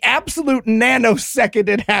the absolute nanosecond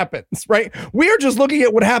it happens, right? We're just looking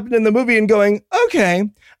at what happened in the movie and going, okay,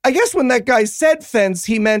 I guess when that guy said fence,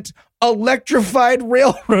 he meant electrified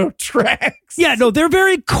railroad tracks. Yeah, no, they're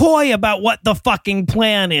very coy about what the fucking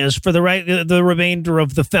plan is for the remainder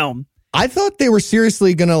of the film. I thought they were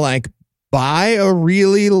seriously going to buy a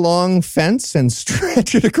really long fence and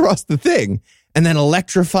stretch it across the thing and then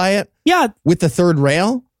electrify it with the third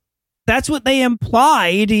rail. That's what they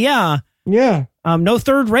implied. Yeah. No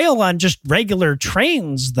third rail on just regular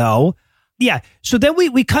trains, though. Yeah. So then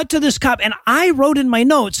we cut to this cop, and I wrote in my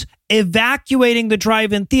notes, evacuating the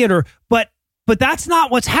drive-in theater, but that's not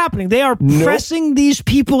what's happening. They are pressing these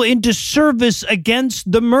people into service against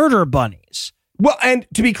the murder bunnies. Well, and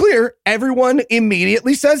to be clear, everyone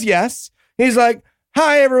immediately says yes. He's like,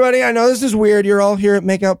 hi, everybody. I know this is weird. You're all here at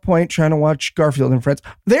Makeout Point trying to watch Garfield and Friends.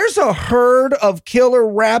 There's a herd of killer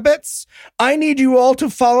rabbits. I need you all to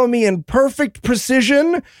follow me in perfect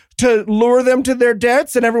precision to lure them to their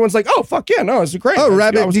deaths. And everyone's like, oh, fuck yeah. No, it's great. Oh,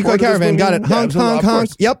 rabbit decoy caravan. Got it. Honk, honk, honk.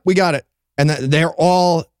 Yep, we got it. And they're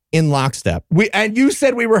all in lockstep. And you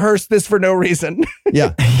said we rehearsed this for no reason.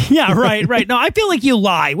 Yeah. Yeah, right. No, I feel like you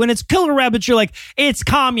lie. When it's killer rabbits, you're like, it's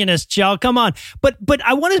communist, y'all. Come on. But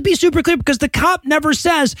I want to be super clear because the cop never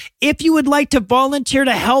says, if you would like to volunteer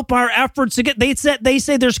to help our efforts to get, they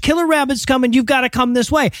say there's killer rabbits coming. You've got to come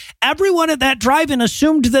this way. Everyone at that drive-in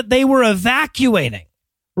assumed that they were evacuating.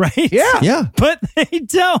 Right? Yeah. But they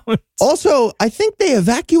don't. Also, I think they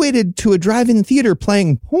evacuated to a drive-in theater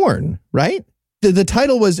playing porn, right? The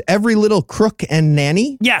title was Every Little Crook and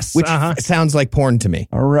Nanny. Yes. Which sounds like porn to me.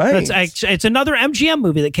 All right. It's another MGM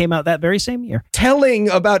movie that came out that very same year. Telling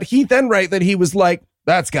about Heath Enright that he was like,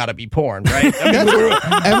 That's got to be porn, right? I mean,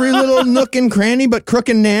 every little nook and cranny, but crook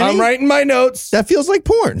and nanny. I'm writing my notes. That feels like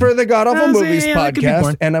porn for the God Awful Movies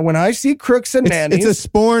podcast. And when I see crooks and nannies, it's a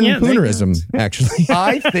sporn poonerism, actually.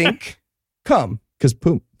 I think come because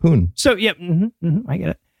poon. So I get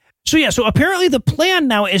it. So apparently the plan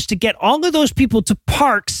now is to get all of those people to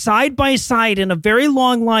park side by side in a very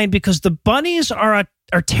long line because the bunnies are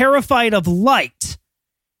terrified of light.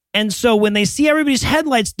 And so when they see everybody's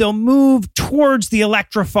headlights, they'll move towards the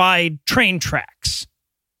electrified train tracks,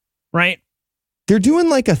 right? They're doing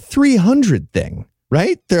like a 300 thing,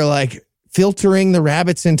 right? They're like filtering the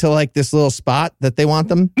rabbits into like this little spot that they want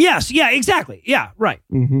them. Yes. Yeah, exactly. Yeah, right.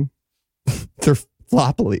 Mm-hmm. They're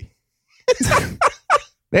floppily.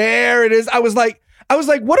 There it is. I was like,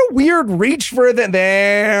 what a weird reach for that.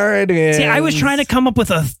 There it is. See, I was trying to come up with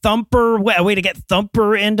a way to get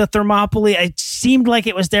Thumper into Thermopylae. It seemed like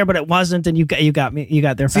it was there, but it wasn't. And you got me. You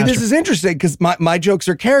got there faster. See, this is interesting because my jokes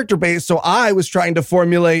are character based. So I was trying to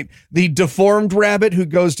formulate the deformed rabbit who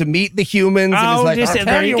goes to meet the humans and is like, I'll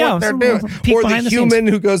tell you what they're doing. Or the human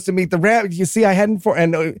who goes to meet the rabbit. You see, I hadn't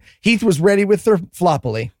and Heath was ready with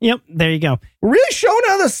Thermopylae. Yep, there you go. We're really showing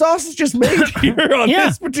how the sauce is just made here on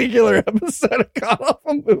this particular episode of God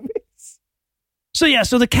Awful Movies. So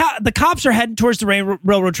the cops are heading towards the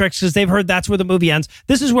railroad tracks because they've heard that's where the movie ends.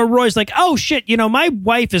 This is where Roy's like, oh shit, my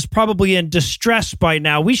wife is probably in distress by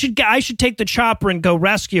now. I should take the chopper and go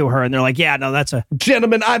rescue her. And they're like, yeah, no, that's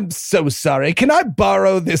Gentlemen, I'm so sorry. Can I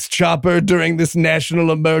borrow this chopper during this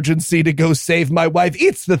national emergency to go save my wife?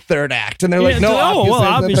 It's the third act. And they're like, no,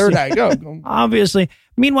 obviously. The third act. Go. Obviously.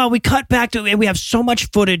 Meanwhile, we cut back to, we have so much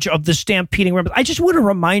footage of the stampeding rabbits. I just want to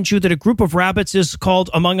remind you that a group of rabbits is called,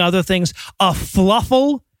 among other things, a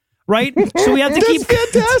fluffle, right? So we have to keep...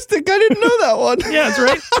 That's fantastic. I didn't know that one. Yeah, that's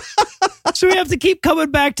right. So we have to keep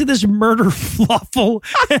coming back to this murder fluffle.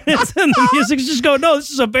 And the music's just going, no,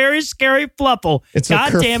 this is a very scary fluffle. It's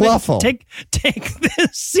God a damn kerfluffle. it. Take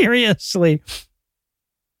this seriously.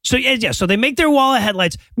 So they make their wall of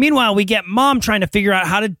headlights. Meanwhile, we get Mom trying to figure out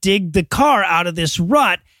how to dig the car out of this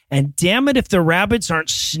rut. And damn it if the rabbits aren't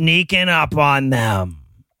sneaking up on them.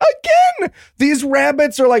 Again, these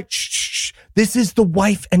rabbits are like, shh. This is the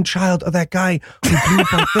wife and child of that guy who blew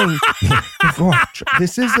up our thing.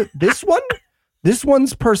 This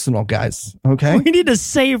one's personal, guys. Okay, we need to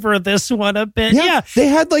savor this one a bit. Yeah. They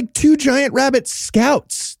had like 2 giant rabbit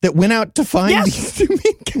scouts that went out to find these 2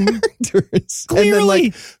 main characters.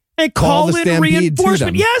 Clearly. And call in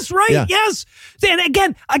reinforcement. Yes, right. Yeah. Yes. And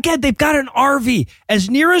again, they've got an RV. As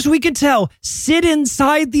near as we can tell, sit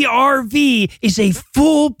inside the RV is a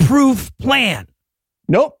foolproof plan.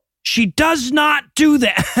 Nope. She does not do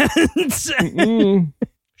that.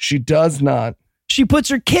 She does not. She puts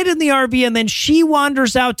her kid in the RV and then she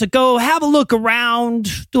wanders out to go have a look around,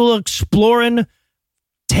 do a little exploring,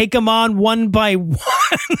 take them on one by one.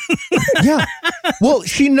 Yeah. Well,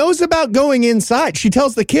 she knows about going inside. She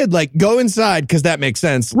tells the kid, like, go inside because that makes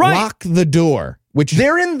sense. Right. Lock the door. Which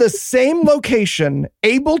they're in the same location,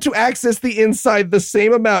 able to access the inside the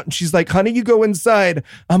same amount. And she's like, honey, you go inside.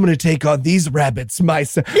 I'm going to take on these rabbits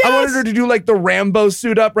myself. Yes! I wanted her to do like the Rambo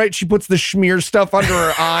suit up, right? She puts the schmear stuff under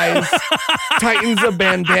her eyes, tightens a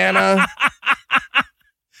bandana.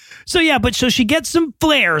 So she gets some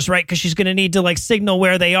flares, right? Because she's going to need to like signal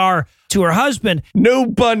where they are to her husband. No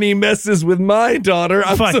bunny messes with my daughter.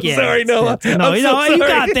 I'm sorry, Noah. No, you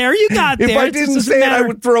got there. You got there. If I didn't say it, I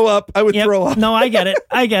would throw up. Throw up. No, I get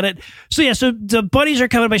it. So the bunnies are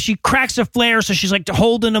coming by. She cracks a flare, so she's like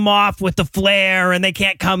holding them off with the flare, and they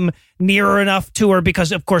can't come near enough to her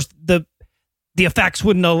because, of course, the effects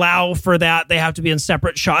wouldn't allow for that. They have to be in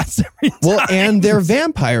separate shots every time. Well, and they're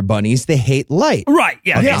vampire bunnies. They hate light. Right,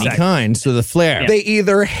 yeah. Of Exactly. any kind, so the flare. Yeah. They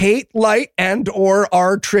either hate light and or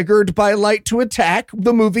are triggered by light to attack.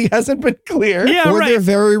 The movie hasn't been clear. Yeah, or right. they're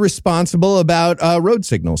very responsible about road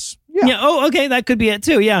signals. Yeah. Oh, okay. That could be it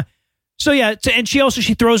too. Yeah. So yeah, and she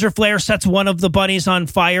throws her flare, sets one of the bunnies on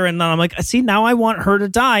fire, and then I'm like, see, now I want her to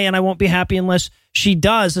die, and I won't be happy unless she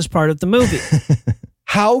does as part of the movie.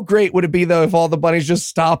 How great would it be, though, if all the bunnies just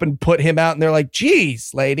stop and put him out and they're like,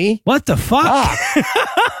 geez, lady. What the fuck?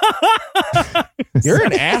 You're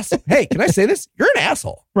an ass. Hey, can I say this? You're an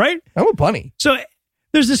asshole. Right? I'm a bunny. So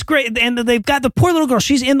there's this great, and they've got the poor little girl.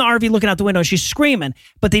 She's in the RV looking out the window. She's screaming,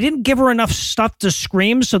 but they didn't give her enough stuff to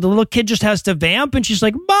scream. So the little kid just has to vamp. And she's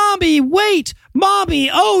like, Mommy, wait. Mommy,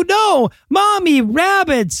 oh no. Mommy,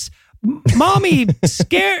 rabbits. Mommy,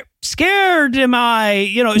 scared am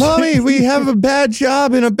I? Mommy, we have a bad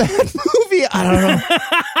job in a bad movie. I don't know.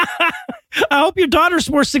 I hope your daughter's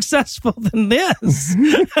more successful than this.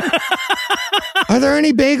 Are there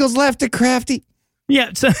any bagels left at Crafty? Yeah,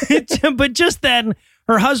 but just then,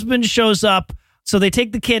 her husband shows up. So they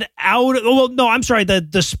take the kid out. Well, no, I'm sorry.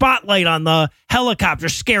 The spotlight on the helicopter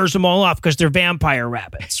scares them all off because they're vampire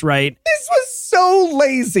rabbits, right? This was so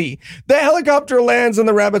lazy. The helicopter lands and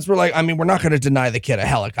the rabbits were like, I mean, we're not going to deny the kid a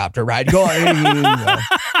helicopter ride. Go on.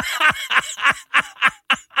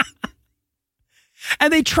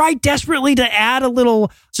 And they try desperately to add a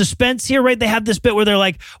little suspense here, right? They have this bit where they're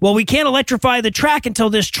like, well, we can't electrify the track until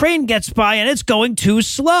this train gets by and it's going too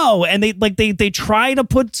slow. And they try to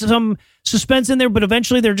put some suspense in there, but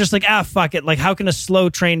eventually they're just like, fuck it. Like, how can a slow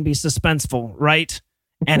train be suspenseful, right?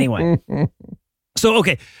 Anyway. So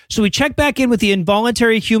we check back in with the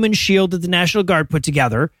involuntary human shield that the National Guard put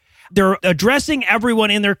together. They're addressing everyone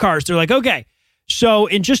in their cars. They're like, okay, so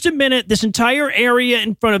in just a minute, this entire area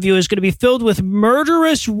in front of you is going to be filled with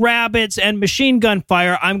murderous rabbits and machine gun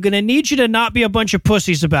fire. I'm going to need you to not be a bunch of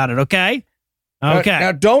pussies about it, okay? Okay.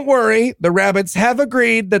 Now, don't worry. The rabbits have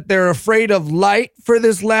agreed that they're afraid of light for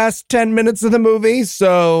this last 10 minutes of the movie.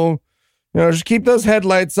 So, just keep those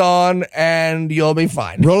headlights on and you'll be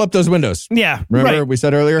fine. Roll up those windows. Yeah. Remember we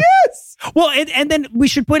said earlier? Yes. Well, and then we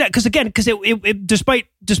should point out, because it despite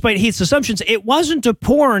Heath's assumptions, it wasn't a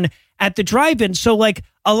porn at the drive-in. So, like,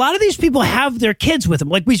 a lot of these people have their kids with them.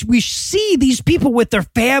 Like, we see these people with their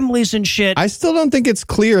families and shit. I still don't think it's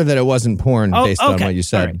clear that it wasn't porn based on what you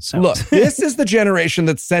said. Right, so. Look, this is the generation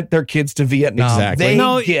that sent their kids to Vietnam. Exactly.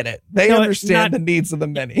 They get it. They understand the needs of the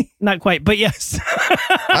many. Not quite, but yes.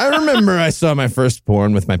 I remember I saw my first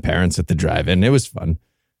porn with my parents at the drive-in. It was fun.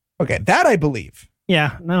 Okay, that I believe.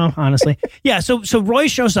 Yeah, no, honestly. Yeah, so Roy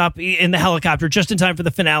shows up in the helicopter just in time for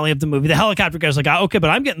the finale of the movie. The helicopter guy's like, okay, but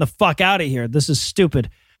I'm getting the fuck out of here. This is stupid.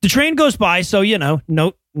 The train goes by, so,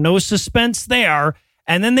 no suspense there.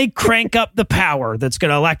 And then they crank up the power that's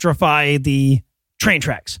going to electrify the train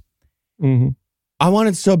tracks. Mm-hmm. I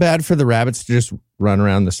wanted so bad for the rabbits to just run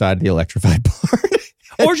around the side of the electrified part.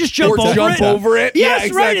 Or just jump over it. Yes, yeah,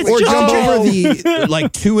 exactly. right. It's or just jump over the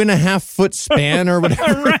 2.5 foot span or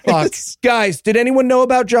whatever. Right. Fuck. Guys, did anyone know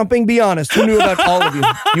about jumping? Be honest. Who knew about all of you?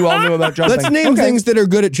 You all knew about jumping. Let's name things that are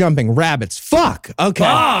good at jumping. Rabbits. Fuck. Okay.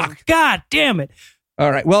 Oh, God damn it.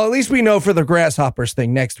 All right. Well, at least we know for the grasshoppers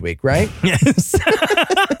thing next week, right? Yes.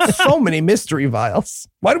 So many mystery vials.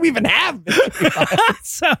 Why do we even have mystery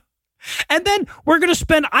vials? And then we're going to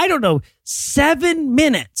spend, 7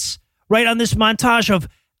 minutes, right, on this montage of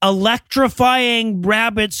electrifying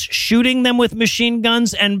rabbits, shooting them with machine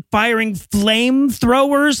guns and firing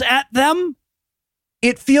flamethrowers at them.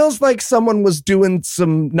 It feels like someone was doing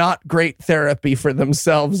some not great therapy for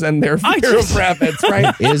themselves and their fear of rabbits,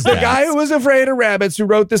 right? The guy who was afraid of rabbits who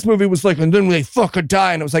wrote this movie was like, and then they fucking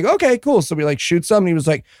die. And it was like, okay, cool. So we shoot some. And he was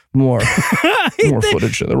like, more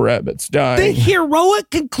footage of the rabbits dying. The heroic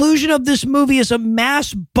conclusion of this movie is a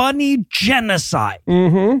mass bunny genocide,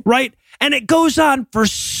 right? And it goes on for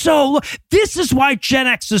so long. This is why Gen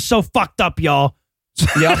X is so fucked up, y'all.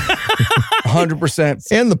 Yep. 100%.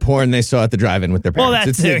 And the porn they saw at the drive-in with their parents. Well,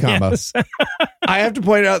 it's the combo. Yes. I have to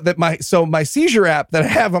point out that my seizure app that I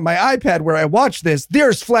have on my iPad where I watch this,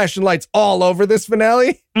 there's flashing lights all over this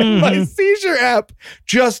finale. And my seizure app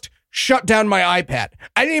just shut down my iPad.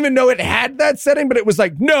 I didn't even know it had that setting, but it was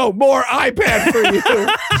like, no more iPad for you.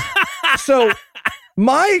 So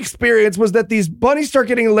my experience was that these bunnies start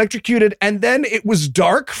getting electrocuted and then it was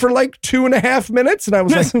dark for 2.5 minutes. And I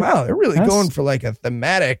was like, wow, they're really going for a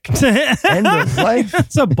thematic end of life.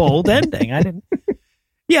 It's a bold ending. I didn't.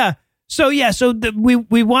 Yeah. So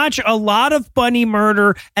we watch a lot of bunny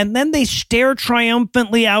murder, and then they stare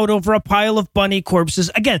triumphantly out over a pile of bunny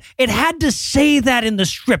corpses. Again, it had to say that in the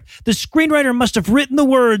script. The screenwriter must have written the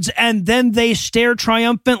words, and then they stare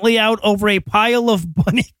triumphantly out over a pile of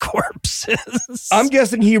bunny corpses. I'm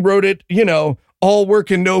guessing he wrote it, all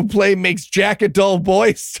work and no play makes Jack a dull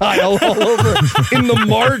boy style all over in the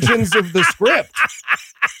margins of the script.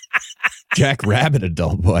 Jack Rabbit, a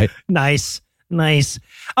dull boy. Nice.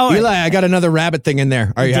 Oh, Eli, I got another rabbit thing in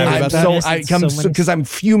there. Are you happy about that? Because I'm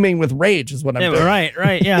fuming with rage is what I'm doing.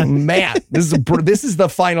 Right, yeah. Man, this is the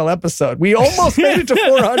final episode. We almost made it to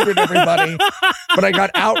 400, everybody. But I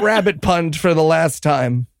got out rabbit punned for the last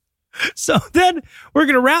time. So then we're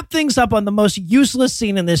going to wrap things up on the most useless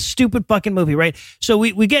scene in this stupid fucking movie, right? So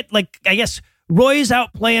we get, Roy's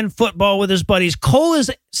out playing football with his buddies. Cole is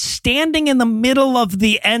standing in the middle of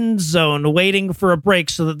the end zone waiting for a break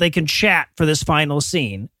so that they can chat for this final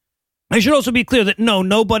scene. I should also be clear that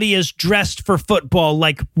nobody is dressed for football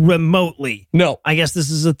remotely. No. I guess this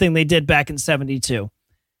is a thing they did back in 72.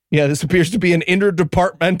 Yeah, this appears to be an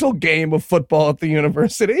interdepartmental game of football at the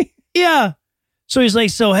university. Yeah. So he's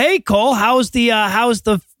like, so hey, Cole, how's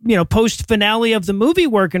the post finale of the movie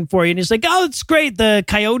working for you? And he's like, oh, it's great. The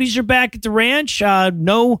coyotes are back at the ranch.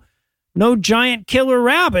 No giant killer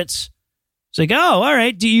rabbits. It's like, oh, all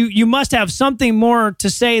right. You must have something more to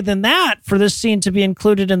say than that for this scene to be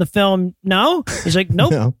included in the film. No? He's like,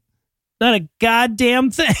 nope. No. Not a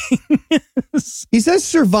goddamn thing. He says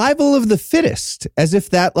survival of the fittest, as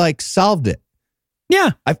if that solved it.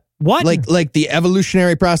 Yeah. What? Like the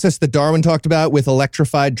evolutionary process that Darwin talked about with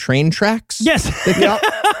electrified train tracks? Yes.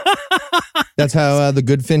 That's how the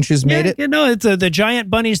good finches made it? It's the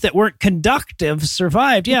giant bunnies that weren't conductive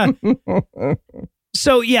survived. Yeah.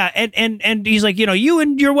 So, yeah. And he's like, you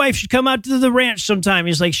and your wife should come out to the ranch sometime.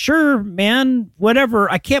 He's like, sure, man, whatever.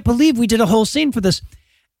 I can't believe we did a whole scene for this.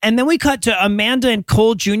 And then we cut to Amanda and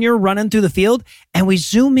Cole Jr. running through the field, and we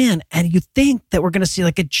zoom in, and you think that we're going to see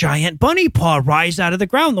a giant bunny paw rise out of the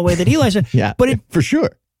ground the way that Eli said. Yeah, but for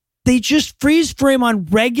sure. They just freeze frame on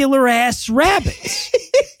regular ass rabbits.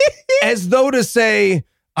 As though to say,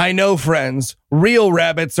 I know, friends, real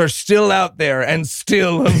rabbits are still out there and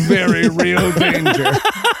still a very real danger.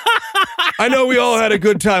 I know we all had a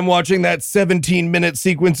good time watching that 17-minute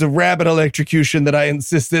sequence of rabbit electrocution that I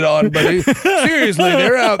insisted on, but seriously,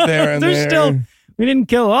 they're out there. And they're still, we didn't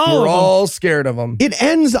kill all of them. We're all scared of them. It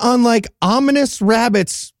ends on ominous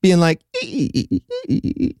rabbits being like,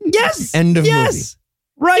 yes, end of movie.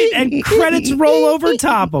 Right, and credits roll over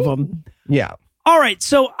top of them. Yeah. All right,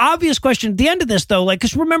 so obvious question. At the end of this, though,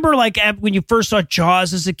 because remember, when you first saw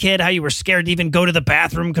Jaws as a kid, how you were scared to even go to the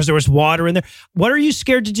bathroom because there was water in there. What are you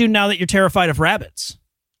scared to do now that you're terrified of rabbits?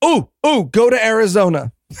 Go to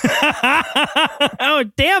Arizona. Oh,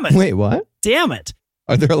 damn it. Wait, what? Damn it.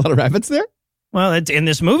 Are there a lot of rabbits there? Well, in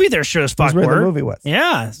this movie, there sure as fuck were. were. The movie was.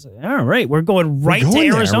 Yeah. All right, we're going to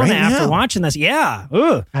Arizona after watching this. Yeah.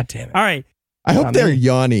 Ugh. God damn it. All right. I hope they're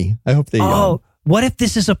yawny. I hope they yawn. Oh, what if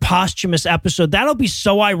this is a posthumous episode? That'll be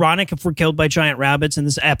so ironic if we're killed by giant rabbits and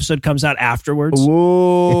this episode comes out afterwards.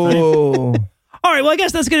 Whoa. All right, well, I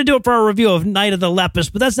guess that's going to do it for our review of Night of the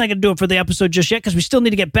Lepus, but that's not going to do it for the episode just yet because we still need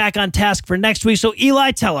to get back on task for next week. So,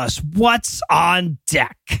 Eli, tell us, what's on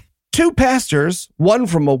deck? 2 pastors, one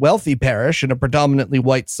from a wealthy parish in a predominantly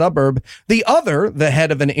white suburb, the other, the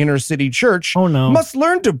head of an inner city church, must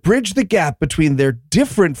learn to bridge the gap between their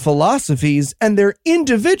different philosophies and their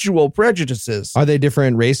individual prejudices. Are they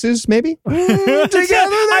different races, maybe?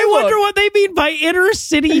 I wonder what they mean by inner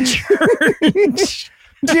city church.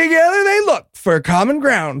 Together they look for common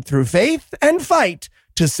ground through faith and fight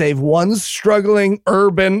to save one struggling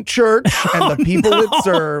urban church and the people it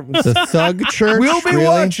serves. The thug church? We'll be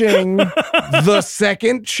watching The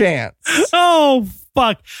Second Chance. Oh,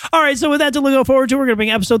 fuck. All right, so with that to look forward to, we're going to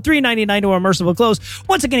bring episode 399 to our merciful close.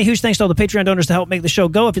 Once again, a huge thanks to all the Patreon donors to help make the show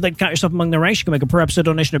go. If you'd like to count yourself among the ranks, you can make a per-episode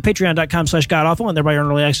donation at patreon.com/godawful and thereby earn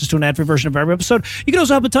early access to an ad-free version of every episode. You can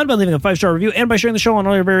also help a ton by leaving a 5-star review and by sharing the show on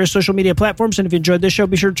all your various social media platforms. And if you enjoyed this show,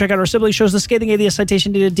 be sure to check out our sibling shows, The Scathing Atheist,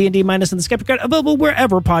 Citation Needed, D&D Minus, and The Skeptic Guide, available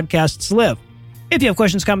wherever podcasts live. If you have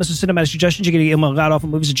questions, comments, or cinematic suggestions, you can email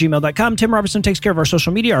godawfulmovies@gmail.com. Tim Robertson takes care of our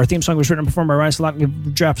social media. Our theme song was written and performed by Ryan Salak,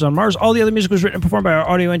 Drafts on Mars. All the other music was written and performed by our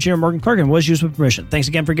audio engineer, Morgan Clark, and was used with permission. Thanks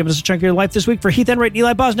again for giving us a chunk of your life this week. For Heath Enright and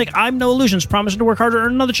Eli Bosnick, I'm No Illusions, promising to work harder to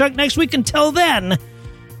earn another chunk next week. Until then,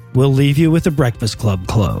 we'll leave you with the Breakfast Club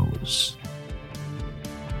close.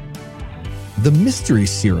 The mystery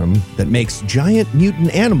serum that makes giant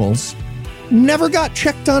mutant animals never got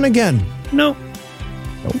checked on again. Nope.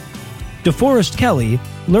 DeForest Kelley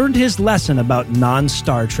learned his lesson about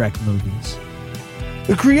non-Star Trek movies.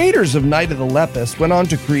 The creators of Night of the Lepus went on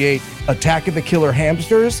to create Attack of the Killer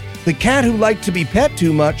Hamsters, The Cat Who Liked to Be Pet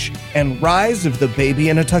Too Much, and Rise of the Baby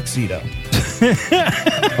in a Tuxedo.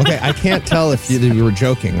 Okay, I can't tell if you were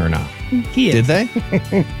joking or not. Did they?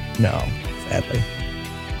 No, sadly.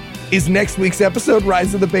 Is next week's episode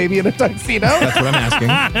Rise of the Baby in a Tuxedo? That's what I'm asking.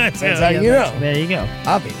 That's how you know. There you go.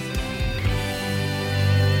 Obvious.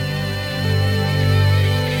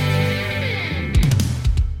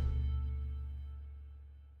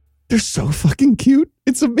 They're so fucking cute.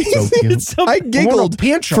 It's amazing. So cute. It's so, I giggled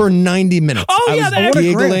for 90 minutes. Oh, yeah.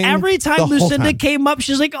 Every time the whole Lucinda time. came up,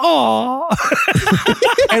 she's like, oh.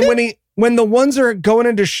 And when the ones are going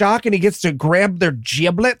into shock and he gets to grab their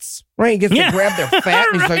giblets, right? He gets to grab their fat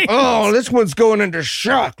and he's like, oh, this one's going into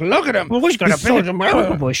shock. Look at him. Well, we're going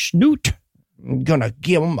to a snoot. I'm going to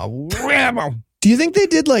give him a ramble. Do you think they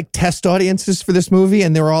did test audiences for this movie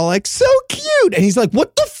and they were all like, so cute? And he's like,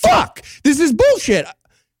 what the fuck? This is bullshit.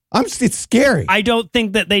 It's scary. I don't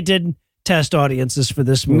think that they did test audiences for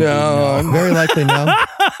this movie. No. Very likely no.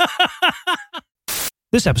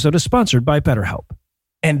 This episode is sponsored by BetterHelp.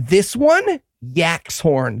 And this one, Yak's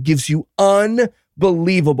Horn, gives you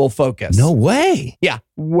unbelievable focus. No way. Yeah,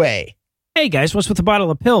 way. Hey guys, what's with the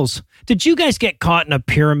bottle of pills? Did you guys get caught in a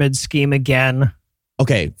pyramid scheme again?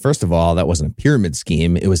 Okay, first of all, that wasn't a pyramid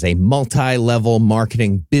scheme. It was a multi-level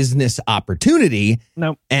marketing business opportunity.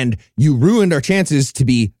 No. And you ruined our chances to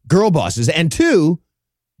be girl bosses. And two,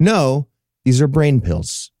 no, these are brain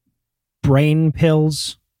pills. Brain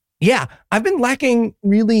pills? Yeah, I've been lacking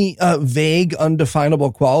really vague,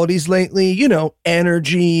 undefinable qualities lately. You know,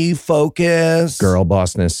 energy, focus. Girl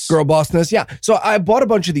bossness. Yeah. So I bought a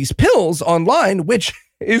bunch of these pills online, which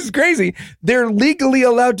is crazy. They're legally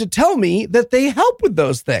allowed to tell me that they help with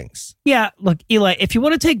those things. Yeah, look, Eli, if you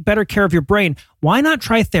want to take better care of your brain, why not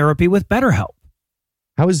try therapy with BetterHelp?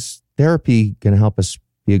 How is therapy going to help us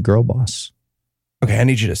be a girl boss? Okay, I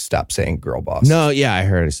need you to stop saying girl boss. No, yeah, I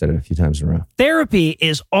heard I said it a few times in a row. Therapy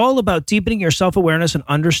is all about deepening your self-awareness and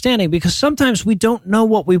understanding, because sometimes we don't know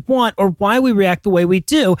what we want or why we react the way we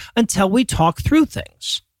do until we talk through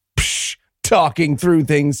things. Psh, talking through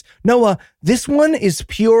things. Noah, this one is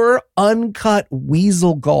pure, uncut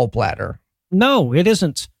weasel gallbladder. No, it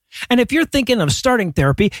isn't. And if you're thinking of starting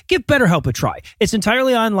therapy, give BetterHelp a try. It's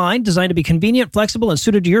entirely online, designed to be convenient, flexible, and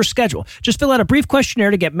suited to your schedule. Just fill out a brief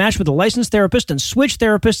questionnaire to get matched with a licensed therapist and switch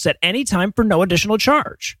therapists at any time for no additional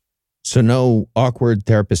charge. So no awkward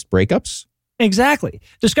therapist breakups? Exactly.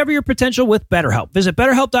 Discover your potential with BetterHelp. Visit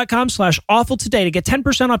BetterHelp.com/awful today to get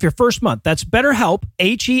 10% off your first month. That's BetterHelp,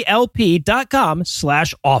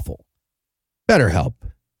 HELP.com/awful. BetterHelp.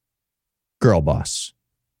 Girl boss.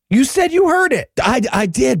 You said you heard it. I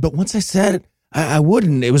did, but once I said it, I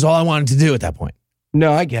wouldn't. It was all I wanted to do at that point.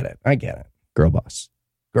 No, I get it. Girl boss.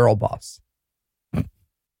 Girl boss.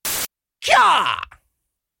 Yeah.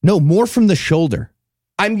 No, more from the shoulder.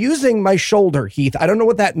 I'm using my shoulder, Heath. I don't know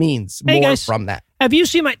what that means. Hey, More guys, from that. Have you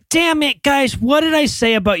seen my... Damn it, guys. What did I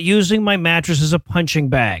say about using my mattress as a punching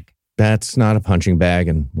bag? That's not a punching bag,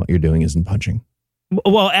 and what you're doing isn't punching.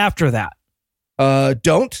 Well, after that.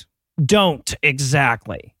 Don't? Don't,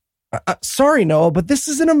 exactly. Sorry, Noah, but this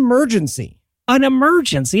is an emergency. An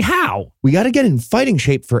emergency? How? We got to get in fighting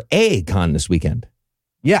shape for AACon this weekend.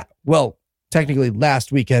 Yeah, well, technically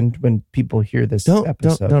last weekend when people hear this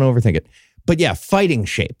episode. Don't overthink it. But yeah, fighting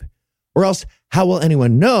shape. Or else, how will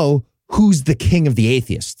anyone know who's the king of the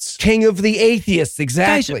atheists? King of the atheists,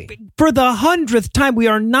 exactly. Guys, for the 100th time, we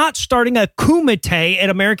are not starting a kumite at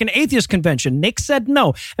American Atheist Convention. Nick said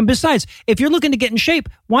no. And besides, if you're looking to get in shape,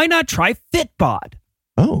 why not try Fitbod?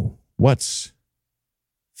 Oh, what's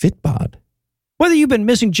Fitbod? Whether you've been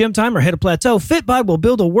missing gym time or hit a plateau, Fitbod will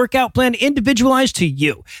build a workout plan individualized to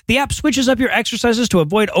you. The app switches up your exercises to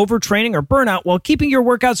avoid overtraining or burnout while keeping your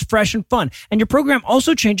workouts fresh and fun. And your program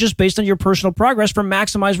also changes based on your personal progress for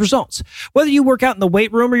maximized results. Whether you work out in the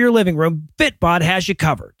weight room or your living room, Fitbod has you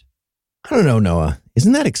covered. I don't know, Noah.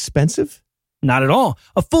 Isn't that expensive? Not at all.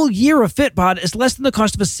 A full year of Fitbod is less than the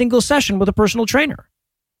cost of a single session with a personal trainer.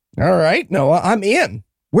 All right, Noah, I'm in.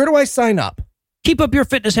 Where do I sign up? Keep up your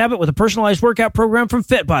fitness habit with a personalized workout program from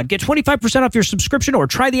Fitbod. Get 25% off your subscription or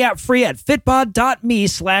try the app free at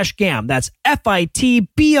fitbod.me/gam. That's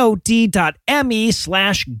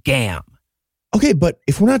FITBOD.me/gam. Okay, but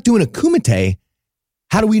if we're not doing a kumite,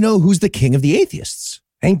 how do we know who's the king of the atheists?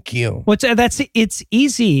 Thank you. It's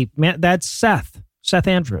easy, man. That's Seth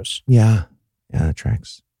Andrews. Yeah, that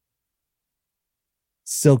tracks.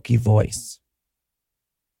 Silky voice.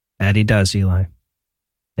 That he does, Eli.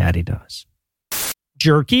 That he does.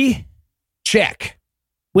 Jerky? Check.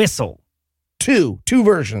 Whistle? Two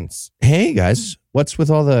versions. Hey, guys, what's with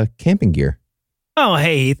all the camping gear? Oh,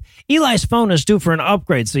 hey, Heath. Eli's phone is due for an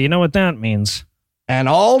upgrade, so you know what that means. An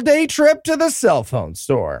all-day trip to the cell phone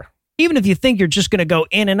store. Even if you think you're just going to go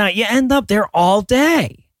in and out, you end up there all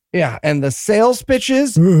day. Yeah, and the sales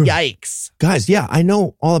pitches, yikes. Guys, yeah, I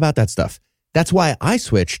know all about that stuff. That's why I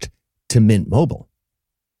switched to Mint Mobile.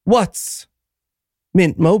 What's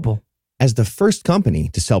Mint Mobile? As the first company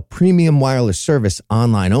to sell premium wireless service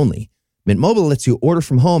online only, Mint Mobile lets you order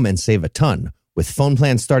from home and save a ton, with phone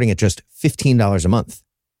plans starting at just $15 a month.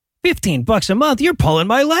 $15 a month? You're pulling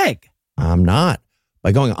my leg. I'm not.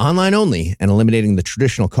 By going online only and eliminating the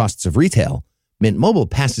traditional costs of retail, Mint Mobile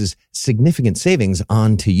passes significant savings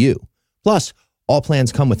on to you. Plus, all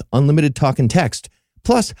plans come with unlimited talk and text,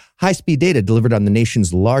 plus high-speed data delivered on the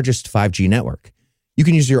nation's largest 5G network. You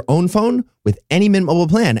can use your own phone with any Mint Mobile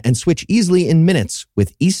plan and switch easily in minutes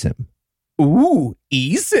with eSIM. Ooh,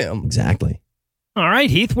 eSIM. Exactly. All right,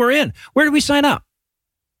 Heath, we're in. Where do we sign up?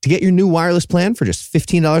 To get your new wireless plan for just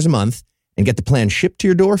 $15 a month and get the plan shipped to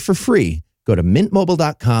your door for free, go to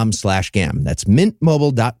mintmobile.com/gam. That's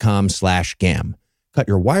mintmobile.com/gam. Cut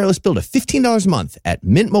your wireless bill to $15 a month at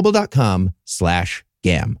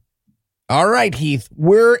mintmobile.com/gam. All right, Heath,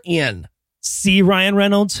 we're in. See, Ryan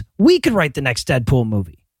Reynolds, we could write the next Deadpool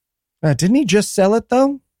movie. Didn't he just sell it,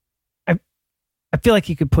 though? I feel like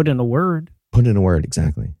he could put in a word. Put in a word,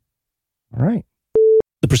 exactly. All right.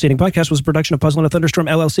 The preceding podcast was a production of Puzzle and a Thunderstorm,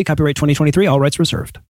 LLC, copyright 2023, all rights reserved.